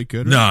 You probably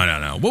could. Right?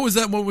 No. What was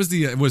that? What was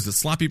the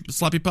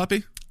sloppy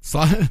puppy?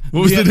 What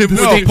was the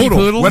name?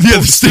 Poodle.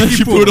 The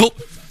stinky poodle.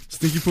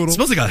 Stinky poodle.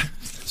 Smells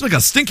like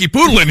a stinky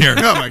poodle in here.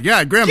 Oh my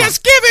God, Grandma!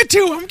 Just give it to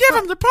him. Give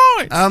him the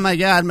points. Oh my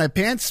God, my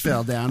pants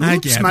fell down.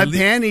 Oops, my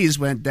panties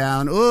went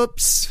down.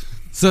 Oops.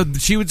 So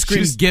she would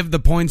scream, "Give the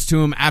points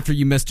to him" after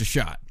you missed a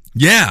shot.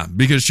 Yeah,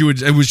 because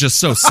it was just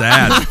so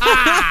sad.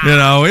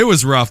 It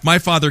was rough. My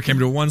father came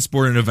to one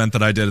sporting event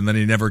that I did, and then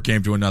he never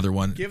came to another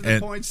one. Give the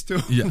points to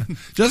him. Yeah.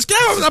 Just give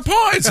him the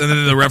points. And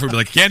then the ref would be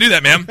like, can't do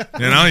that, ma'am.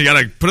 You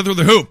got to put it through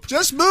the hoop.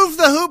 Just move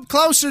the hoop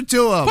closer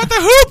to him. Put the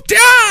hoop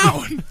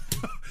down.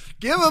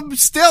 Give him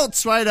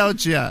stilts, why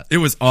don't you? It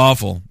was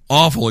awful.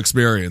 Awful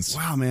experience.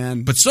 Wow,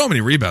 man. But so many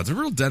rebounds. A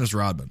real Dennis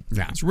Rodman.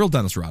 Yeah. It's a real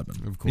Dennis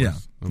Rodman. Of course.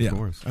 Yeah. Of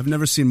course. I've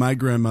never seen my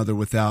grandmother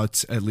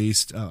without at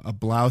least a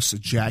blouse, a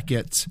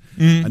jacket,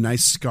 a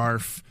nice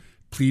scarf,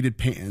 pleated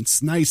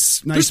pants,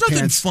 nice There's nothing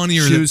pants,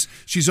 funnier shoes.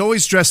 She's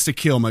always dressed to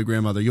kill, my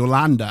grandmother,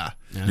 Yolanda.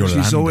 Yolanda.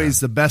 She's always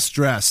the best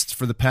dressed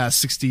for the past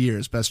 60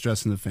 years, best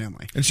dressed in the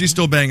family. And she's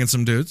still banging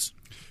some dudes.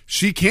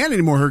 She can't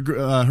anymore.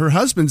 Her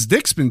husband's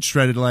dick's been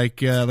shredded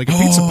like a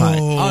pizza pie.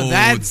 Oh,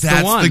 that's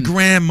the one. the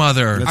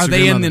grandmother. That's Are her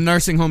they in grandmother. the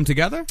nursing home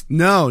together?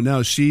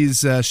 No, she's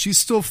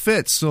still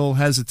fit, still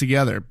has it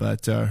together,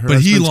 but her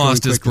But he husband's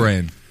lost going his quickly.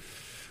 brain.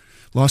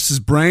 Lost his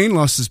brain,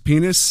 lost his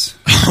penis.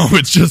 Oh,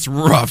 it's just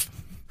rough.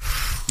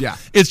 Yeah.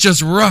 It's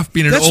just rough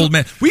being an That's old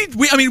man.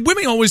 I mean,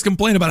 women always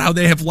complain about how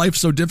they have life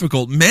so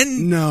difficult.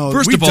 Men, No,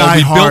 first we of all, die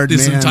we hard, built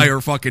this man. entire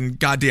fucking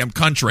goddamn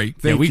country.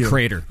 Thank we you.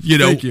 crater.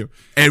 Thank you.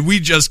 And we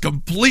just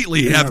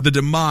completely have the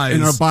demise.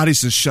 And our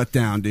bodies just shut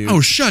down, dude.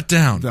 Oh, shut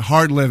down. The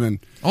hard living.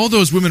 All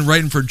those women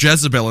writing for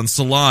Jezebel and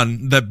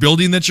Salon, that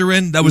building that you're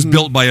in, that was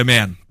built by a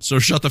man. So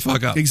shut the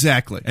fuck up.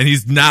 Exactly. And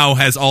he's now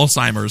has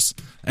Alzheimer's.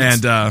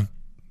 And I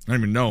don't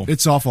even know.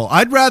 It's awful.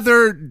 I'd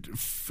rather,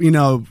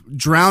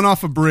 drown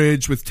off a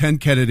bridge with Ted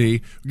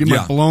Kennedy, get my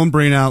Yeah. blown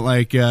brain out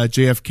like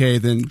JFK,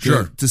 than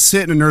Sure. to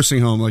sit in a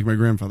nursing home like my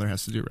grandfather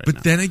has to do right now.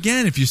 But then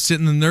again, if you sit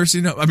in the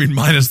nursing home,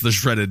 minus the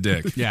shredded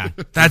dick. Yeah.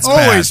 That's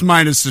always bad.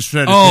 minus the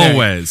shredded dick.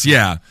 Always,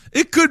 yeah.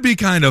 It could be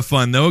kind of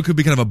fun, though. It could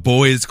be kind of a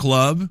boys'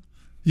 club.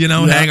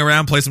 Hang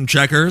around, play some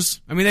checkers.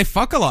 I mean, they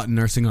fuck a lot in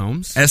nursing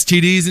homes.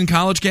 STDs in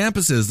college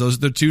campuses. Those are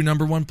the two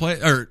number one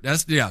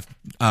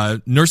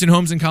nursing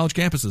homes and college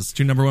campuses.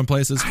 Two number one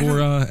places for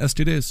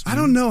STDs. I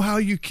don't know how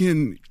you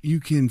can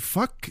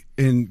fuck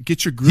and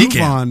get your groove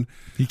can. on.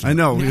 I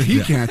know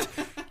he can't.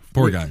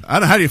 Poor guy. I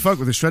don't know how do you fuck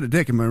with a shredded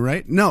dick. Am I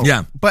right? No.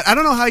 Yeah. But I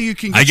don't know how you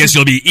can. I guess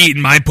you'll be eating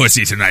my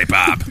pussy tonight,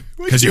 Bob.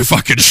 Because you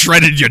fucking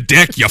shredded your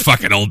dick, you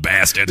fucking old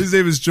bastard. His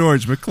name is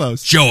George, but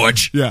close.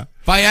 George. Yeah.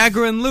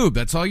 Viagra and lube.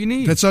 That's all you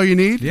need. That's all you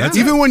need. Yeah.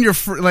 Even when your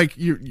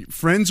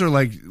friends are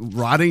like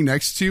rotting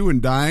next to you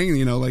and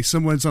dying, like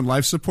someone's on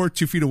life support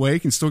 2 feet away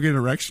can still get an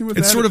erection with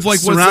It's that. sort of like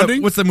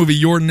surrounding. what's that movie?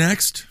 You're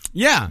Next.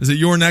 Yeah. Is it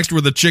You're Next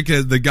where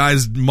the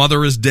guy's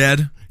mother is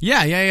dead?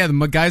 Yeah.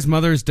 The guy's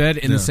mother is dead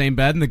in the same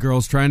bed, and the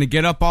girl's trying to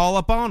get all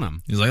up on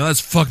him. He's like, let's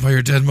fuck by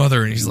your dead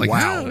mother. And he's like,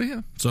 Wow. wow.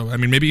 Yeah. So,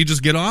 maybe you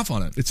just get off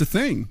on it. It's a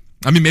thing.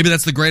 Maybe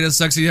that's the greatest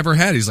sex he ever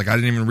had. He's like, I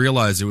didn't even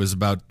realize it was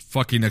about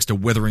fucking next to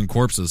withering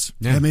corpses.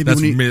 Yeah, maybe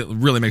That's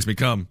when really makes me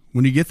come.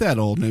 when you get that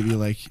old, maybe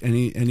like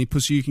any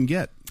pussy you can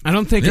get. I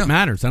don't think Yeah. it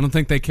matters. I don't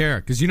think they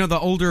care. Because, the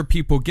older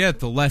people get,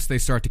 the less they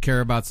start to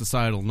care about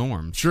societal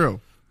norms.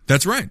 True.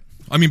 That's right.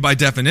 By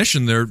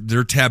definition,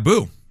 they're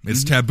taboo.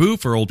 It's taboo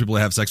for old people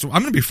to have sex. I'm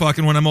going to be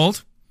fucking when I'm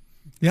old.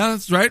 Yeah,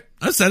 that's right.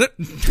 I said it.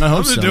 I hope I'm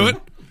going to so. do it.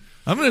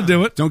 I'm going to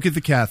do it. Don't get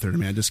the catheter,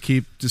 man. Just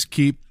keep.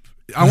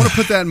 I want to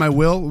put that in my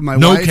will with my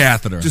No wife.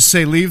 catheter. Just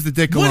say leave the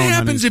dick alone. What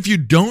happens if you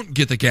don't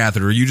get the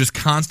catheter? You just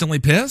constantly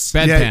piss?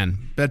 Bedpan.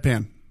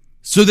 Bedpan.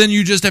 So then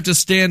you just have to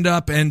stand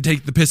up and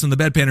take the piss in the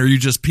bedpan, or you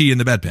just pee in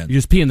the bedpan? You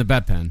just pee in the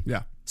bedpan.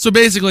 Yeah. So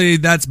basically,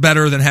 that's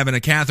better than having a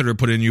catheter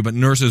put in you. But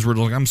nurses were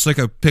like, "I'm sick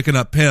of picking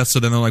up piss," so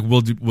then they're like,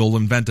 "We'll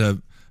invent a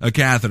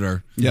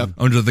catheter Yep.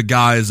 under the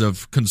guise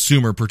of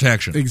consumer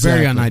protection." Exactly.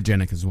 Very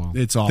unhygienic as well.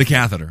 It's awful. The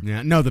catheter,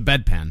 Yeah. No, the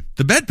bedpan.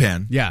 the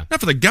bedpan, Yeah. not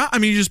for the guy.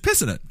 You just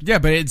piss in it. Yeah,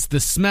 but it's the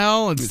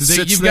smell. It's the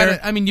sits you've there.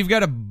 got. You've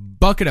got a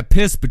bucket of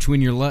piss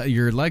between your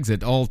legs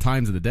at all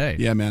times of the day.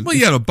 Yeah, man. Well,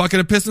 you have a bucket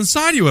of piss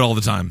inside you all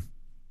the time.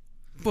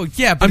 Well,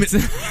 yeah, but I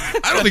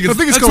don't think it's.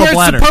 think it's that's called where a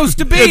bladder. it's supposed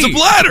to be. It's a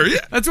bladder.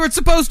 Yeah. That's where it's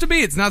supposed to be.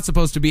 It's not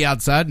supposed to be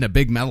outside in a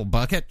big metal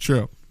bucket.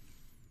 True.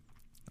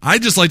 I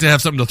just like to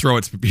have something to throw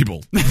at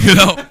people.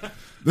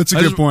 That's a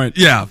I good just- point.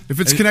 yeah. If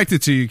it's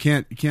connected to you, you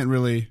can't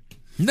really.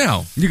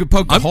 No. You could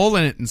poke a hole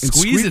in it and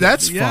squeeze squeeze- it.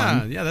 that's yeah,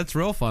 fun. Yeah, that's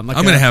real fun.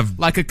 I'm gonna have-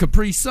 like a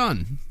Capri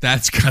Sun.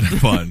 That's kind of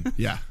fun.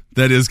 Yeah.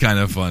 That is kind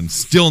of fun.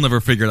 Still never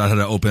figured out how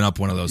to open up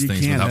one of those You things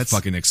can't. without That's-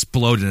 fucking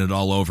exploding it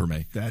all over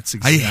me. That's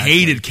I exactly.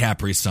 hated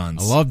Capri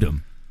Suns. I loved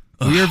them.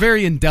 Well, you're a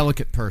very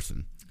indelicate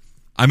person.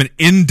 I'm an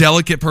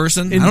indelicate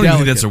person. I don't even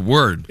think that's a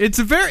word. It's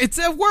a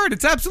word.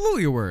 It's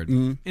absolutely a word.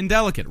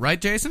 Indelicate,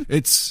 right, Jason?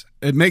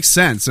 It makes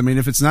sense.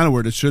 If it's not a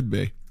word, it should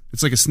be.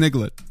 It's like a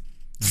sniglet.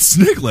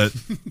 Sniglet.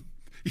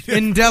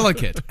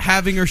 Indelicate,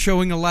 having or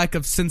showing a lack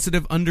of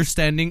sensitive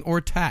understanding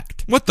or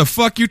tact. What the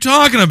fuck you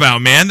talking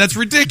about, man? That's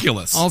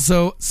ridiculous.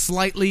 Also,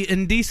 slightly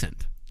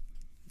indecent.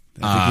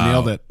 I think you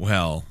nailed it.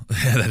 Well,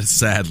 that is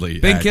sadly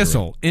Ben accurate.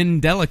 Kissel,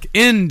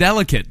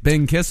 indelicate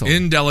Ben Kissel.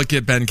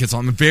 Indelicate Ben Kissel.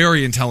 I'm a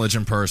very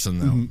intelligent person,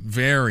 though.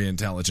 Very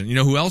intelligent. You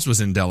know who else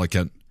was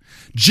indelicate?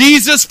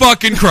 Jesus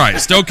fucking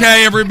Christ.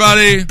 Okay,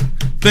 everybody?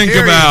 Think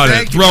Period. about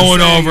Thank it. you for Throwing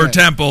saying over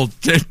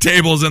it.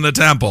 tables in the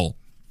temple.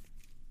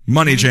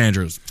 Money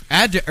changers.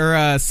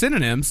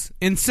 Synonyms: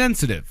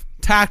 insensitive,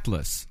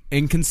 tactless,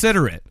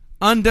 inconsiderate,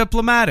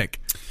 undiplomatic,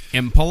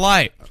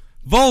 impolite,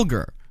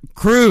 vulgar,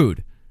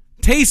 crude,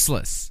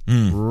 tasteless,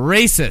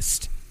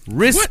 racist,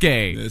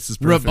 risque, This is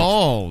perfect.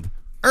 ribald,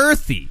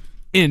 earthy,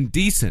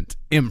 indecent,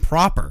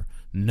 improper,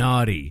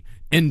 naughty,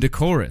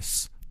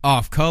 indecorous,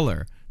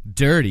 off-color,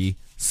 dirty,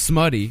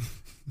 smutty,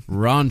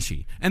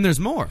 raunchy. And there's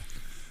more.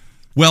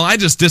 Well, I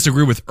just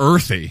disagree with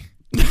earthy.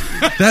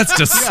 That's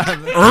just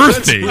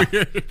earthy.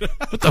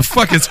 What the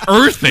fuck is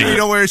earthy? You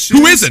know where shoes?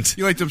 Who isn't?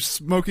 You like to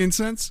smoke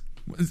incense?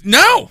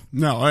 No,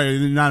 No,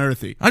 not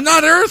earthy. I'm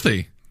not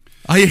earthy.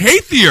 I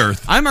hate the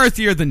earth. I'm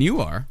earthier than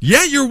you are.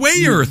 Yeah, you're way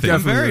earthy.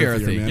 Definitely very earthier,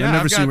 earthy. man. Yeah, I've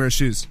never I've seen got- wear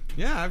shoes.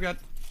 Yeah, I've got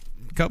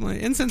a couple of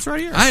incense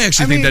right here. I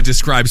actually think mean- that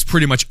describes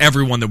pretty much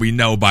everyone that we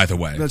know, by the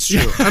way. That's true.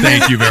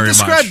 Thank you very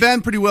Describe much.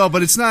 Ben pretty well,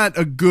 but it's not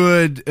a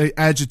good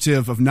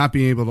adjective of not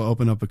being able to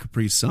open up a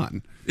Capri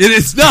Sun. It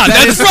is not.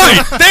 That's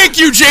right. Thank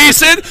you,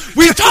 Jason.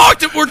 We're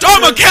talking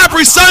about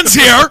Capri Suns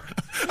here.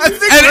 I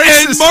think And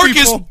racist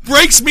Marcus people.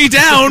 breaks me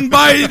down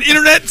by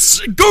internet's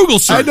Google I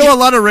search. know a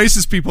lot of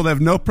racist people that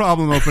have no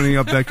problem opening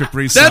up that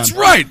Capri Sun. That's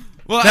right.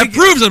 Well, that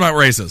proves I'm not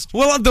racist.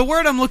 Well, the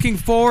word I'm looking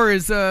for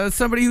is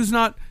somebody who's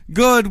not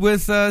good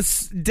with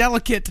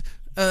delicate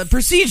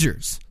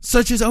procedures,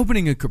 such as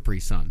opening a Capri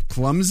Sun.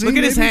 Clumsy. Look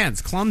at his maybe?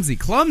 hands. Clumsy.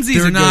 Clumsy's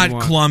They're a good not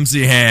one.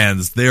 clumsy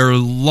hands. They're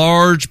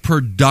large,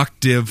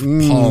 productive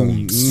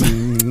palms.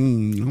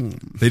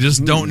 They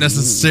just don't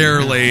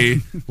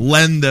necessarily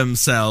lend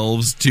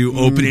themselves to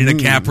opening a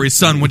Capri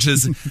Sun, which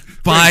is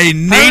by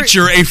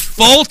nature a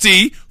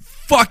faulty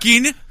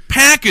fucking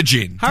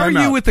packaging. How are Time you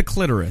out. with the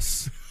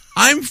clitoris?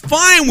 I'm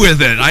fine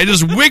with it. I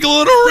just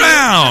wiggle it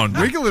around.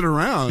 Wiggle it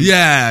around.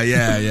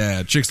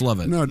 Yeah. Chicks love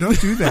it. No, don't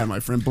do that, my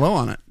friend. Blow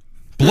on it.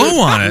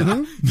 Blow on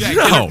it. Yeah,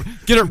 No.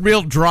 Get it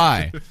real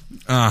dry.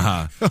 No,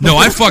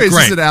 I fuck Wait, is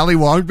great. this an Ali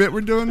Wong bit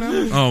we're doing now?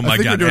 Oh my I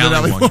think god, we're doing an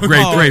Ali Ali Wong. Wong.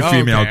 Great Oh,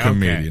 female okay.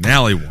 comedian.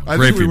 Ali Wong. I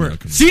Great think we female were-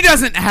 comedian.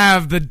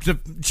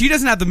 She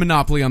doesn't have the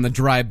monopoly on the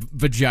dry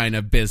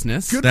vagina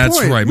business. Good That's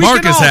point. right. We can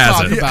Marcus all has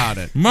talk it. about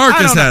it. Marcus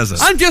I don't know. has it.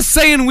 I'm just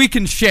saying we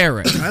can share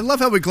it. I love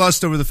how we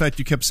glossed over the fact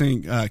you kept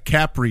saying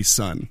Capri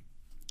Sun.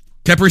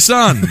 Capri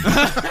Sun.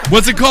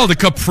 What's it called? A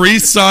Capri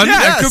Sun?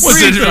 Yes. Was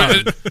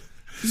Capri it,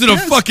 is it a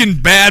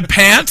fucking bad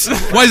pant?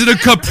 Why is it a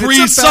Capri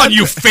It's a Sun, bad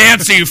you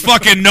fancy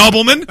fucking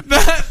nobleman?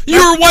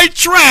 You're white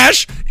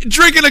trash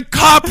drinking a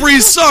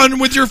Capri Sun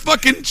with your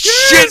fucking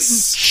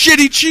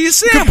shitty cheese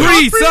sandwich.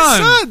 Capri Capri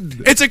Sun.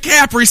 Sun. It's a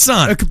Capri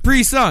Sun. A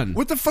Capri Sun.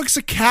 What the fuck's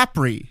a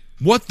Capri?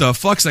 What the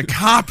fuck's a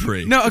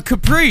Capri? No, a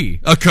Capri.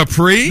 A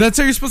Capri? That's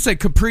how you're supposed to say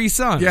Capri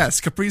Sun. Yes,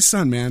 Capri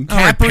Sun, man. All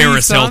right, Capri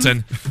Paris Sun?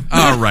 Hilton.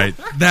 All right,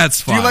 that's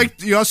Do fine.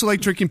 you also like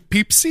drinking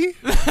Pepsi?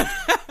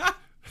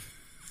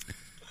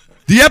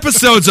 The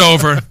episode's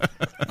over.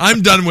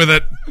 I'm done with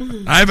it.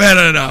 I've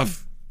had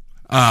enough.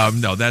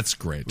 No, that's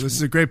great. This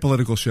is a great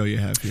political show you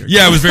have here.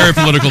 Yeah, it was very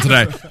political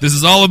today. This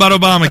is all about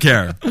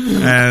Obamacare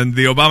and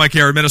the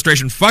Obamacare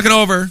administration fucking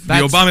over the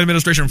That's- Obama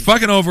administration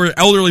fucking over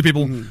elderly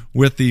people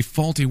with the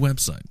faulty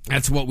website.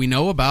 That's what we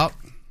know about.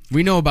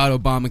 We know about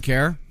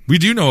Obamacare. We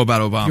do know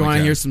about Obamacare. You want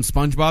to hear some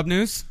SpongeBob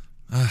news?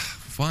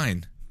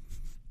 Fine.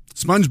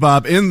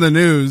 SpongeBob in the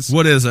news.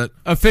 What is it?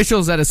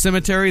 Officials at a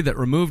cemetery that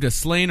removed a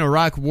slain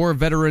Iraq War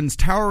veteran's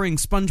towering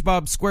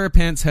SpongeBob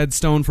SquarePants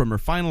headstone from her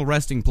final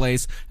resting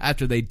place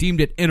after they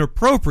deemed it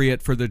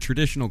inappropriate for the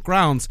traditional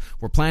grounds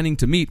were planning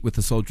to meet with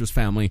the soldier's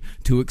family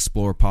to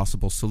explore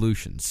possible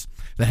solutions.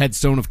 The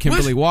headstone of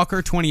Kimberly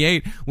Walker,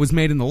 28, was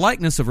made in the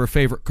likeness of her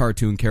favorite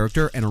cartoon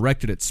character and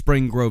erected at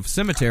Spring Grove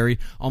Cemetery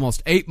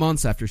almost 8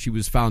 months after she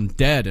was found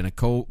dead in a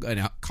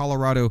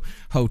Colorado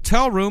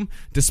hotel room.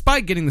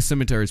 Despite getting the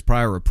cemetery's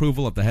prior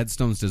approval of the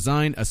headstone's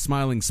design, a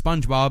smiling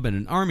SpongeBob in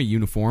an army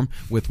uniform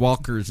with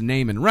Walker's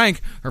name and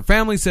rank, her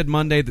family said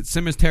Monday that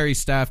cemetery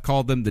staff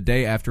called them the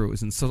day after it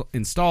was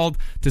installed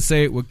to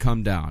say it would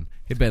come down.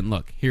 Hey, Ben,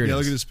 look. Here it Yeah, is.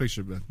 look at this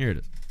picture, Ben. Here it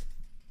is.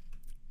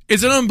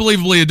 It's an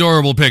unbelievably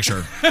adorable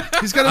picture.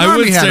 He's got a I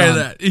Romney would hat say on.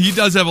 that. He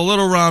does have a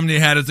little Romney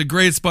hat. It's a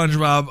great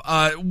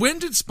SpongeBob. When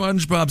did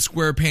SpongeBob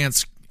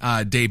SquarePants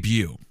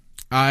debut?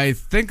 I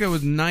think it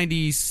was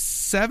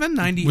 97,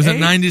 98. Was it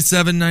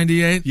 97,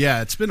 98?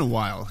 Yeah, it's been a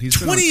while. He's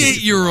been on TV for a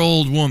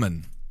 28-year-old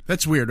woman.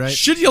 That's weird, right?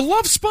 Should you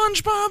love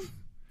SpongeBob?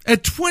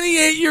 At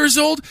 28 years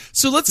old?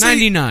 So let's say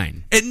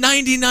 99. at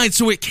 99.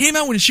 So it came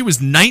out when she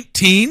was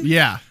 19?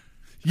 Yeah.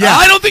 Yeah.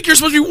 I don't think you're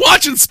supposed to be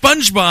watching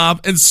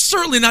SpongeBob, and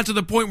certainly not to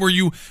the point where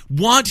you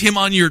want him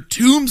on your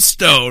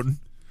tombstone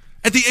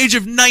at the age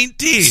of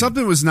 19.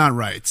 Something was not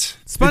right.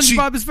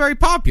 SpongeBob is very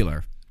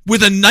popular.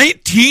 With a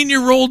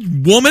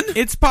 19-year-old woman?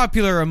 It's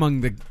popular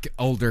among the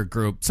older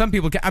group. Some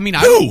people, I mean,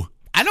 Who?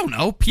 I don't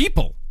know,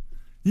 people.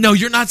 No,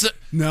 you're not.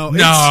 No,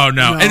 no.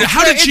 no. And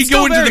how did she It's go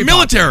still into the very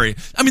military?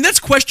 I mean,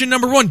 that's question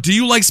number one. Do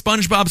you like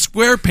SpongeBob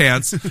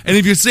SquarePants? And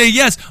if you say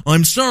yes,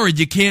 I'm sorry,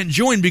 you can't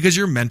join because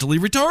you're mentally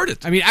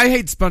retarded. I mean, I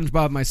hate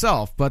SpongeBob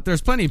myself, but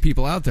there's plenty of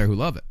people out there who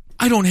love it.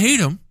 I don't hate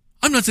him.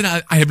 I'm not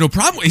saying I have no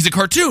problem. He's a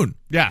cartoon.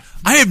 Yeah.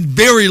 I have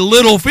very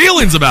little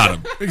feelings about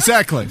him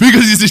Exactly.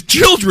 because he's a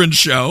children's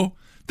show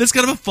that's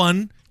kind of a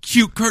fun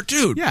cute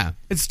cartoon. Yeah,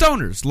 and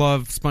stoners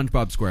love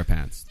SpongeBob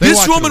SquarePants.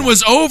 This woman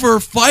was over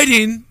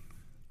fighting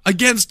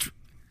against,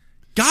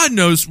 God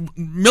knows,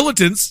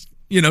 militants,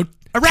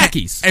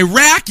 Iraqis,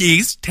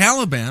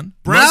 Taliban,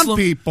 Brown Muslim,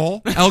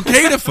 people. Al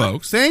Qaeda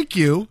folks. Thank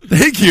you.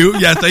 Thank you.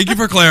 Yeah, thank you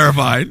for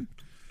clarifying.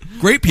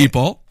 Great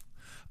people.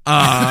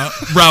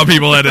 Brown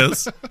people, that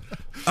is.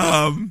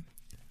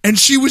 And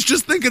she was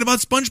just thinking about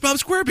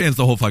SpongeBob SquarePants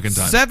the whole fucking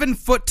time.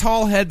 7-foot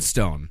tall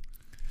headstone.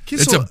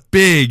 That's a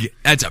big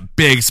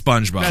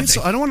SpongeBob.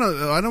 So I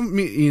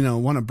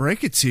don't want to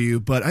break it to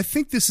you, but I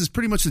think this is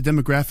pretty much the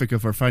demographic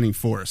of our fighting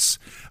force.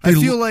 I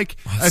feel like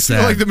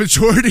the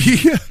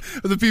majority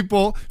of the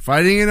people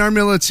fighting in our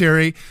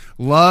military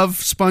love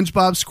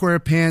SpongeBob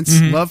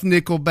SquarePants, love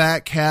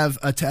Nickelback, have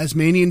a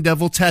Tasmanian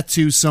devil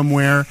tattoo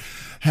somewhere,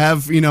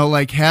 have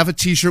a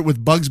T-shirt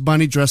with Bugs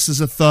Bunny dressed as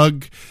a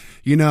thug.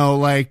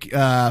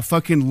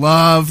 Fucking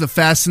love the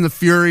Fast and the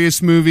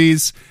Furious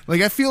movies.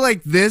 I feel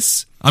like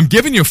this. I'm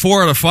giving you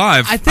 4 out of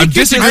 5. I'm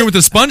disagreeing with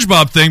the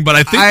SpongeBob thing, but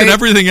I think that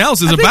everything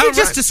else is I think about you're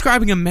just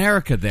describing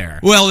America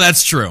there. Well,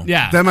 that's true.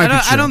 Yeah, that might be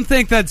true. I don't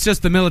think that's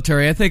just the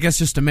military. I think that's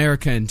just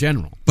America in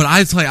general. But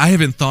I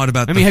haven't thought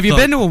about. I mean, have you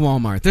been to a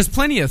Walmart? There's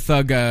plenty of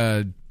thug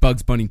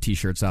Bugs Bunny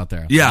T-shirts out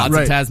there. Yeah, lots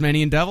of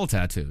Tasmanian devil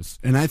tattoos.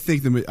 And I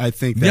think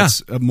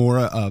that's more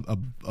a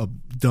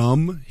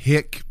dumb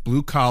hick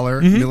blue collar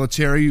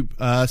military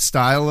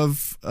style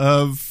of.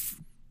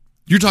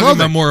 You're talking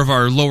about more of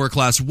our lower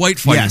class white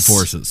fighting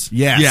forces.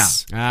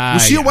 Yes. Yeah.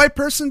 Was she a white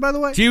person, by the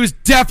way? She was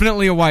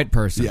definitely a white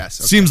person. Yes.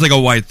 Okay. Seems like a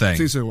white thing.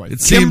 Seems like a white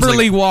thing.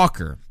 Kimberly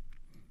Walker.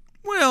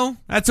 Well,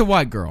 that's a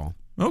white girl.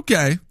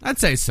 Okay, I'd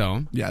say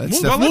so. Yeah,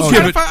 that's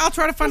I'll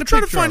try to find a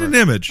picture. Find an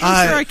image. Sure,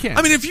 I can.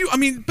 I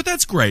mean, but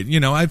that's great.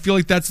 I feel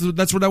like that's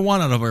what I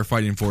want out of our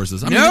fighting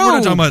forces. I mean, no, we're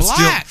not talking about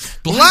black.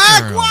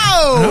 Black.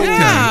 Whoa. Okay.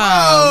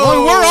 Yeah.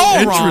 Well, we're all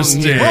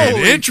interesting. wrong.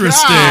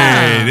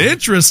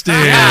 Interesting.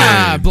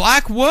 Yeah,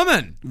 black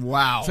woman.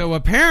 Wow. So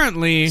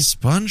apparently,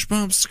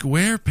 SpongeBob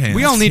SquarePants.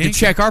 we all need to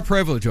check our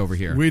privilege over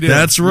here. We do.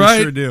 That's right.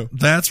 We sure do.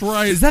 That's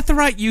right. Is that the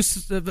right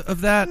use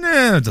of that?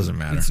 Nah, it doesn't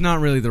matter. It's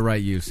not really the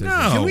right use. Is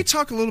No. it? Can we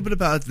talk a little bit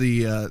about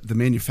the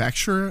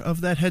manufacturer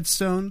of that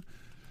headstone?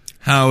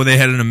 How they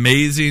had an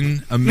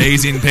amazing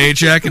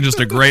paycheck and just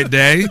a great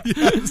day.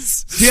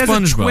 Yes. She has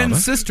SpongeBob, a twin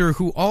sister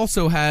who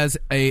also has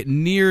a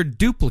near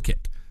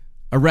duplicate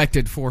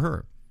erected for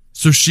her.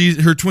 So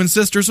her twin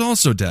sister's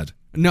also dead.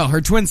 No,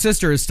 her twin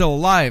sister is still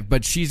alive,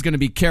 but she's going to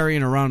be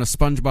carrying around a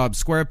SpongeBob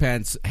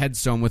SquarePants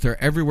headstone with her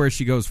everywhere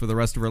she goes for the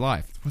rest of her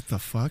life. What the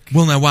fuck?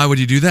 Well, now why would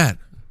you do that?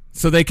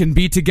 So they can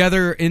be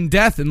together in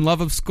death in love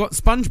of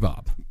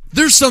SpongeBob.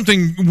 There's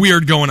something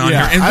weird going on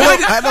Yeah, here. And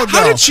I don't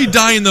how know. did she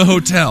die in the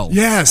hotel?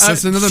 Yes,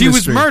 that's another She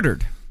mystery. was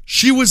murdered.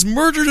 She was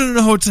murdered in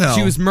a hotel.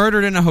 She was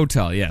murdered in a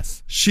hotel,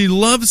 yes. She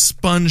loves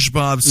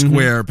SpongeBob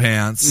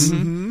SquarePants.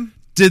 Mm-hmm.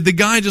 Did the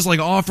guy just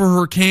offer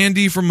her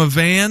candy from a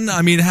van?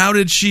 I mean, how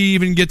did she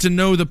even get to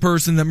know the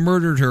person that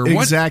murdered her?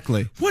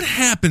 Exactly. What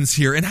happens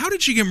here? And how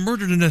did she get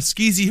murdered in a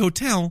skeezy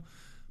hotel,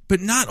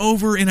 but not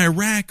over in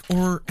Iraq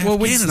or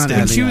Afghanistan?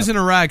 When she was in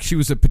Iraq, she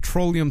was a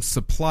petroleum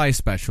supply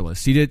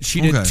specialist. She did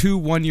 2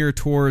 1-year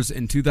tours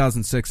in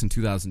 2006 and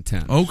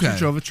 2010. Okay. She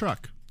drove a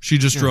truck. She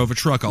just drove a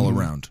truck all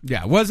around.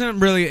 Yeah,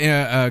 wasn't really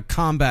a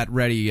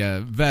combat-ready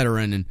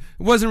veteran, and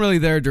wasn't really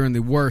there during the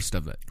worst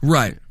of it.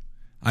 Right.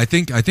 I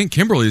think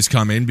Kimberly's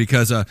coming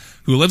because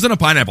who lives in a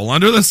pineapple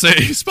under the sea?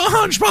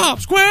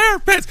 SpongeBob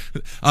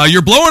SquarePants.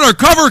 You're blowing our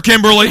cover,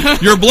 Kimberly.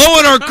 You're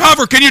blowing our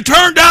cover. Can you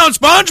turn down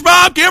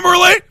SpongeBob,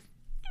 Kimberly?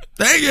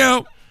 Thank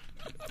you.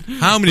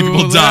 How many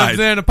people died? Lives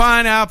in a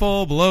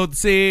pineapple below the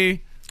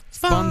sea.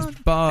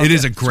 SpongeBob. It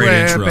is a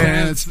great intro.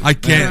 I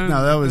can't.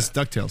 No, that was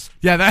DuckTales.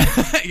 Yeah,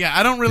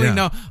 I don't really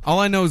know. All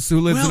I know is who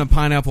lives in a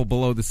pineapple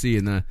below the sea,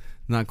 and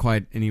not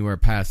quite anywhere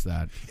past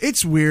that.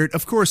 It's weird.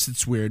 Of course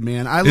it's weird,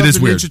 man. I love the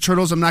Ninja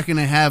Turtles. I'm not going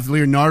to have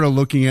Leonardo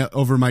looking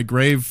over my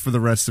grave for the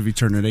rest of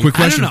eternity. Quick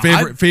question.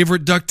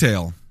 Favorite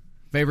DuckTale?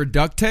 Favorite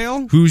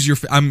DuckTale? Who's your...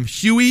 I'm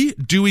Huey,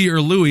 Dewey,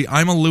 or Louie.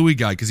 I'm a Louie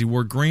guy because he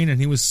wore green and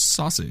he was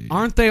saucy.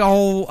 Aren't they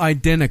all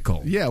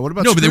identical? Yeah, what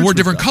about No, Scrooge but they wore McDuck?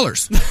 different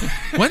colors.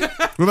 What?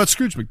 What about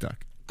Scrooge McDuck?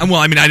 Well,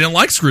 I mean, I didn't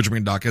like Scrooge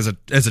McDuck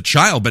as a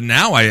child, but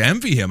now I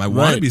envy him. I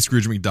want to be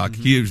Scrooge McDuck.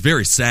 Mm-hmm. He was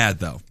very sad,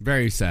 though.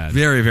 Very sad.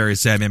 Very, very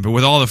sad, man. But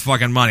with all the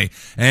fucking money.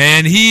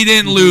 And he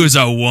didn't lose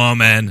a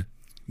woman.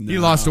 No. He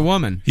lost a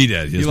woman. He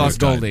did. He lost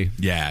Goldie.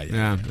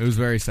 Yeah. It was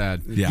very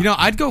sad. Yeah.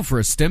 I'd go for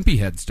a Stimpy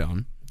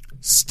headstone.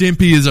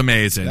 Stimpy is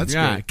amazing. That's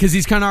because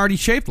he's kind of already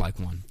shaped like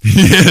one.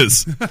 He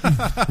is.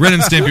 Ren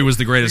and Stimpy was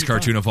the greatest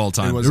cartoon of all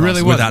time. It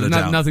really was. Without a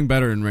doubt. Nothing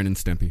better than Ren and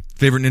Stimpy.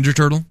 Favorite Ninja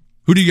Turtle?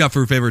 Who do you got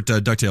for favorite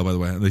DuckTale, by the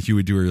way? The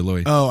Huey, Dewey, or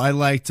Louie? Oh, I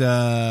liked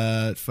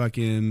I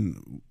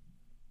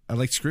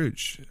liked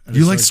Scrooge.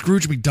 You liked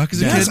Scrooge McDuck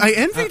as a kid? Yes, I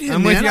envied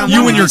him, man.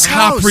 You and your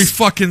Capri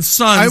fucking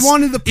sons I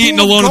wanted the pool eating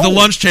of alone at the gold.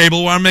 lunch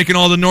table while I'm making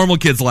all the normal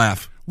kids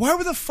laugh.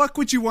 Why the fuck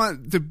would you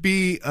want to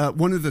be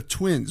one of the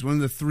twins, one of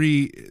the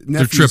three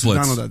nephews?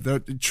 triplets. Of Donald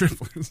Duck? They're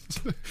triplets.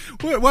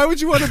 Why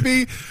would you want to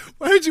be?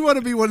 Why would you want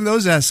to be one of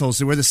those assholes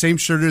who wear the same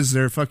shirt as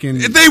their fucking?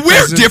 They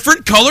wear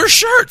different color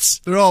shirts.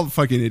 They're all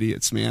fucking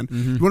idiots, man.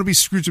 You want to be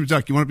Scrooge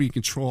McDuck. You want to be in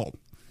control.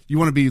 You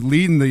want to be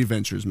leading the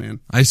adventures, man.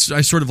 I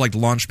sort of like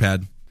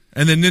Launchpad.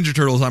 And then Ninja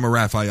Turtles, I'm a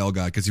Raphael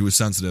guy because he was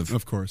sensitive.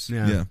 Of course.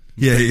 Yeah.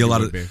 He had a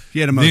lot of. He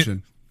had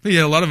emotion. He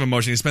had a lot of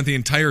emotion. He spent the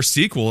entire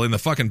sequel in the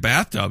fucking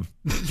bathtub.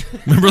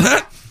 Remember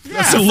that?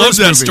 Yeah. I love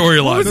that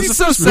storyline. Was he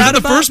so Was sad that the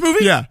about? first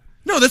movie? Yeah.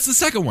 No, that's the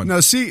second one.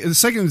 No, see, the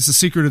second is The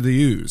Secret of the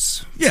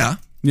Ooze. Yeah.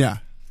 Yeah.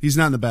 He's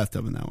not in the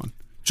bathtub in that one.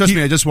 Trust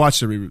me, I just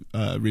watched it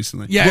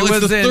recently. Yeah, Well, it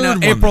it's was the in third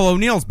one. April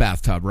O'Neil's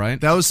bathtub, right?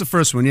 That was the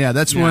first one. Yeah,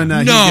 that's when No,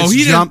 he gets he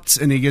didn't- jumped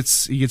and he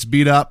gets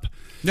beat up.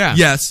 Yeah.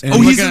 Yes. And Oh,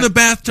 he's look in at- the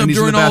bathtub and he's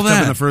during in the all bathtub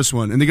that. in the first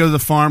one. And they go to the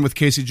farm with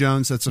Casey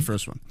Jones. That's the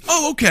first one.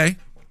 Oh, okay.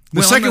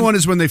 The second one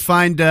is when they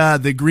find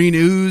the green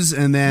ooze,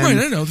 and then Right,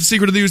 I know. The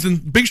Secret of the Ooze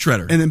and Big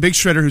Shredder. and then Big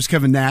Shredder, who's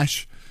Kevin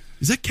Nash.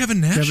 Is that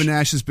Kevin Nash? Kevin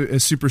Nash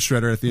is Super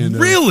Shredder at the end.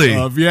 Really?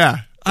 Of yeah.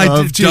 I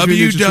of did Teenage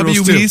Mutant Ninja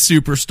Turtles WWE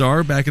 2.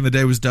 superstar. Back in the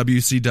day was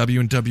WCW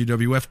and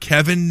WWF.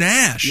 Kevin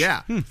Nash.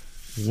 Yeah,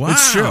 Wow.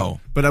 it's true.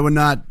 But I would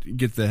not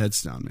get the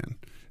headstone, man.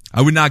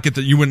 I would not get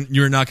the.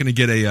 You're not going to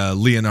get a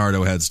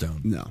Leonardo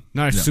headstone. No.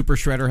 Not a Super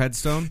Shredder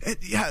headstone?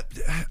 Yeah,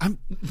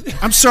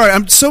 I'm sorry.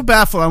 I'm so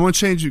baffled. I want to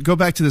change. Go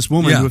back to this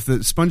woman Yeah. with the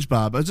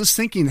SpongeBob. I was just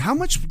thinking, how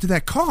much did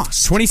that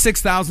cost?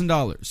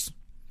 $26,000.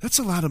 That's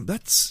a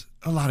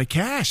lot of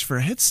cash for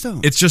a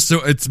headstone. It's just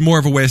so. It's more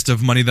of a waste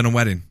of money than a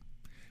wedding.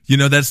 You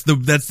know,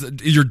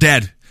 you're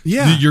dead.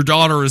 Yeah. Your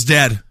daughter is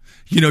dead.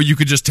 You know, you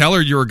could just tell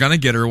her you were going to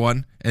get her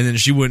one, and then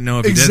she wouldn't know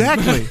if you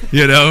Exactly. didn't.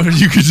 You know,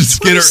 you could just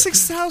get her.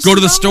 $26,000. Go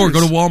to the store, go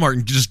to Walmart,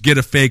 and just get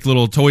a fake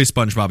little toy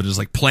SpongeBob and just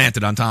like plant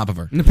it on top of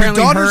her. And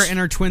apparently Your her daughter's- and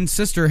her twin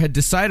sister had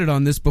decided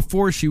on this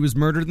before she was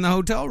murdered in the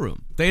hotel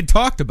room. They had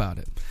talked about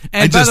it.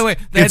 And by the way,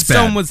 the it's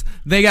headstone bad.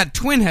 they got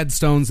twin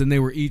headstones and they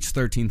were each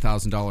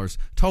 $13,000,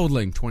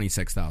 totaling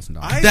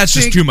 $26,000. That's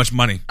just think too much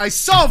money. I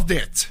solved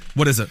it.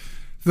 What is it?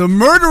 The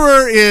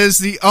murderer is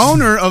the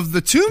owner of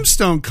the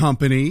Tombstone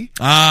Company,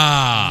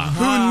 Ah.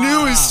 who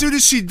knew as soon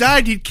as she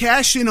died he'd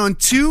cash in on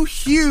 2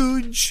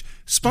 huge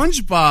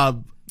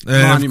SpongeBob And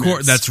of monuments.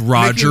 course, that's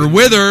Roger Making-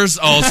 Withers,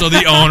 also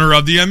the owner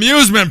of the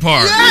amusement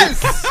park.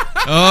 Yes!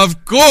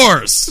 Of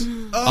course.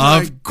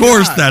 my Of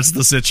course, God. that's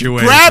the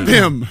situation. Grab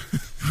him!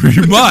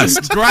 You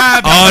must.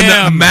 Grab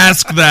him.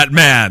 Unmask that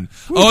man.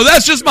 Oh,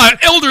 that's just my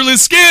elderly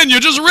skin. You're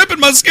just ripping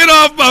my skin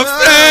off my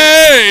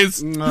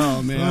face.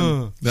 Oh,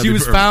 man. That'd She be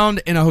was perfect.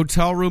 found in a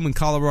hotel room in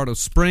Colorado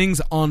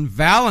Springs on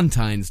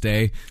Valentine's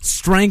Day,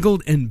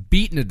 strangled and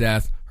beaten to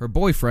death. Her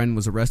boyfriend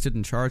was arrested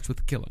and charged with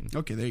the killing.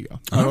 Okay, there you go.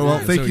 Well,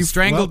 thank So you. he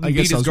strangled Well, I and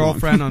guess beat I his was wrong.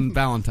 girlfriend on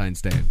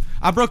Valentine's Day.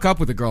 I broke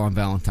up with a girl on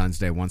Valentine's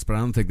Day once, but I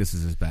don't think this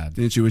is as bad.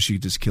 Didn't you wish you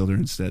just killed her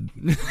instead?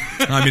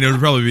 I mean, it would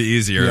probably be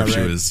easier Yeah, if she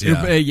right. was.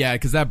 Yeah,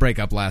 because that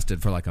breakup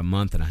lasted for like a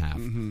month and a half.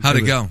 How'd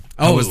it go?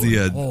 How was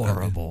the?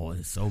 horrible?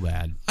 It's so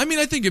bad. I mean,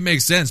 I think it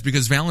makes sense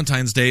because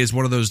Valentine's Day is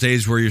one of those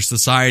days where your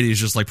society is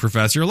just like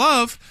profess your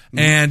love,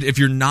 and if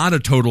you're not a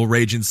total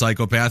raging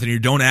psychopath and you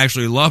don't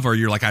actually love her,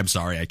 you're like, I'm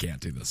sorry, I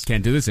can't do this.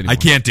 Can't do this anymore. I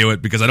can't do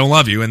it because I don't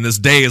love you, and this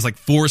day is like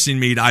forcing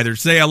me to either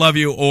say I love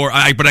you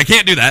but I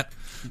can't do that.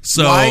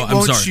 So Why I'm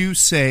won't sorry. you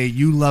say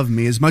you love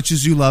me as much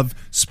as you love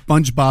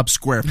SpongeBob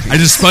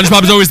SquarePants?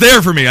 SpongeBob is always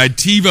there for me. I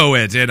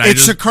TiVo it, and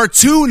It's a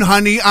cartoon,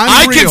 honey.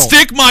 I I'm real. can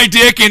stick my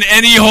dick in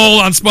any hole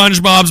on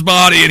SpongeBob's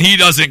body, and he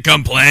doesn't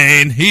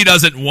complain. He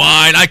doesn't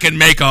whine. I can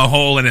make a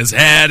hole in his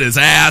head, his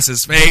ass,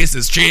 his face,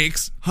 his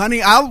cheeks.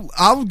 Honey,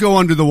 I'll go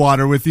under the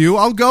water with you.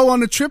 I'll go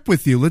on a trip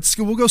with you.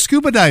 We'll go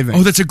scuba diving.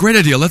 Oh, that's a great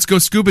idea. Let's go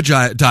scuba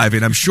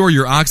diving. I'm sure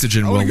your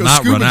oxygen will wanna go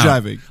not scuba run out.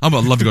 diving. I'd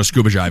love to go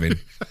scuba diving.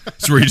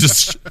 It's where you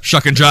just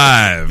shuck and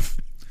jive.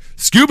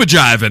 Scuba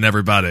jiving,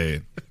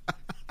 everybody.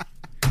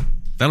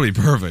 That'll be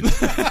perfect.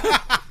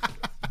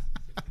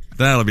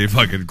 That'll be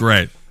fucking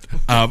great.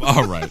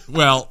 All right.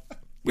 Well,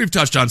 we've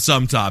touched on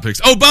some topics.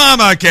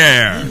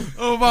 Obamacare.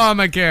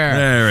 Obamacare.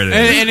 There it is.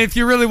 And if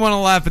you really want to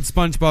laugh at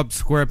SpongeBob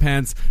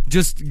SquarePants,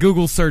 just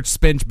Google search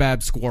SpongeBob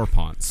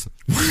SquarePants.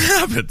 What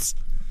happens?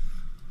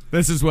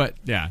 This is what,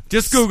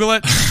 just Google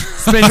it.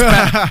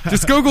 SpongeBob,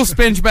 just Google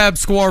SpongeBob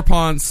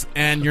SquarePants,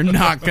 and you're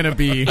not going to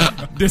be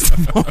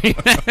disappointed.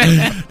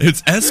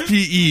 It's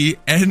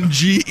SPENGEBAB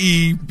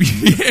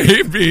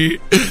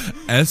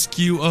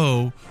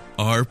SQORPONTS.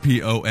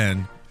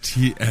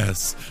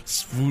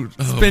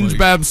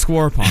 SpongeBob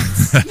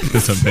SquarePants.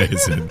 That's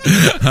amazing.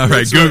 All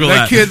right, Google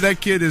that.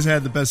 That kid has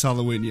had the best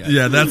Halloween yet.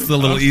 Yeah, that's the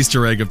little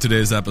Easter egg of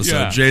today's episode.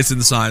 Yeah.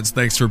 Jason Science,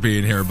 thanks for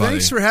being here, buddy.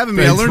 Thanks for having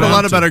me. Thanks I learned for a lot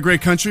having about me. our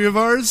great country of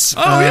ours.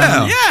 Oh,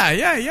 yeah.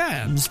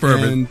 Yeah. It's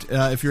perfect.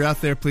 And if you're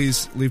out there,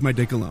 please leave my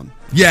dick alone.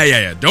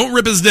 Yeah. Don't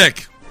rip his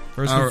dick.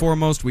 First and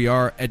foremost, we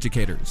are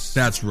educators.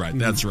 That's right.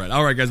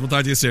 All right, guys, we'll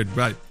talk to you soon.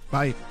 Bye.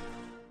 Bye.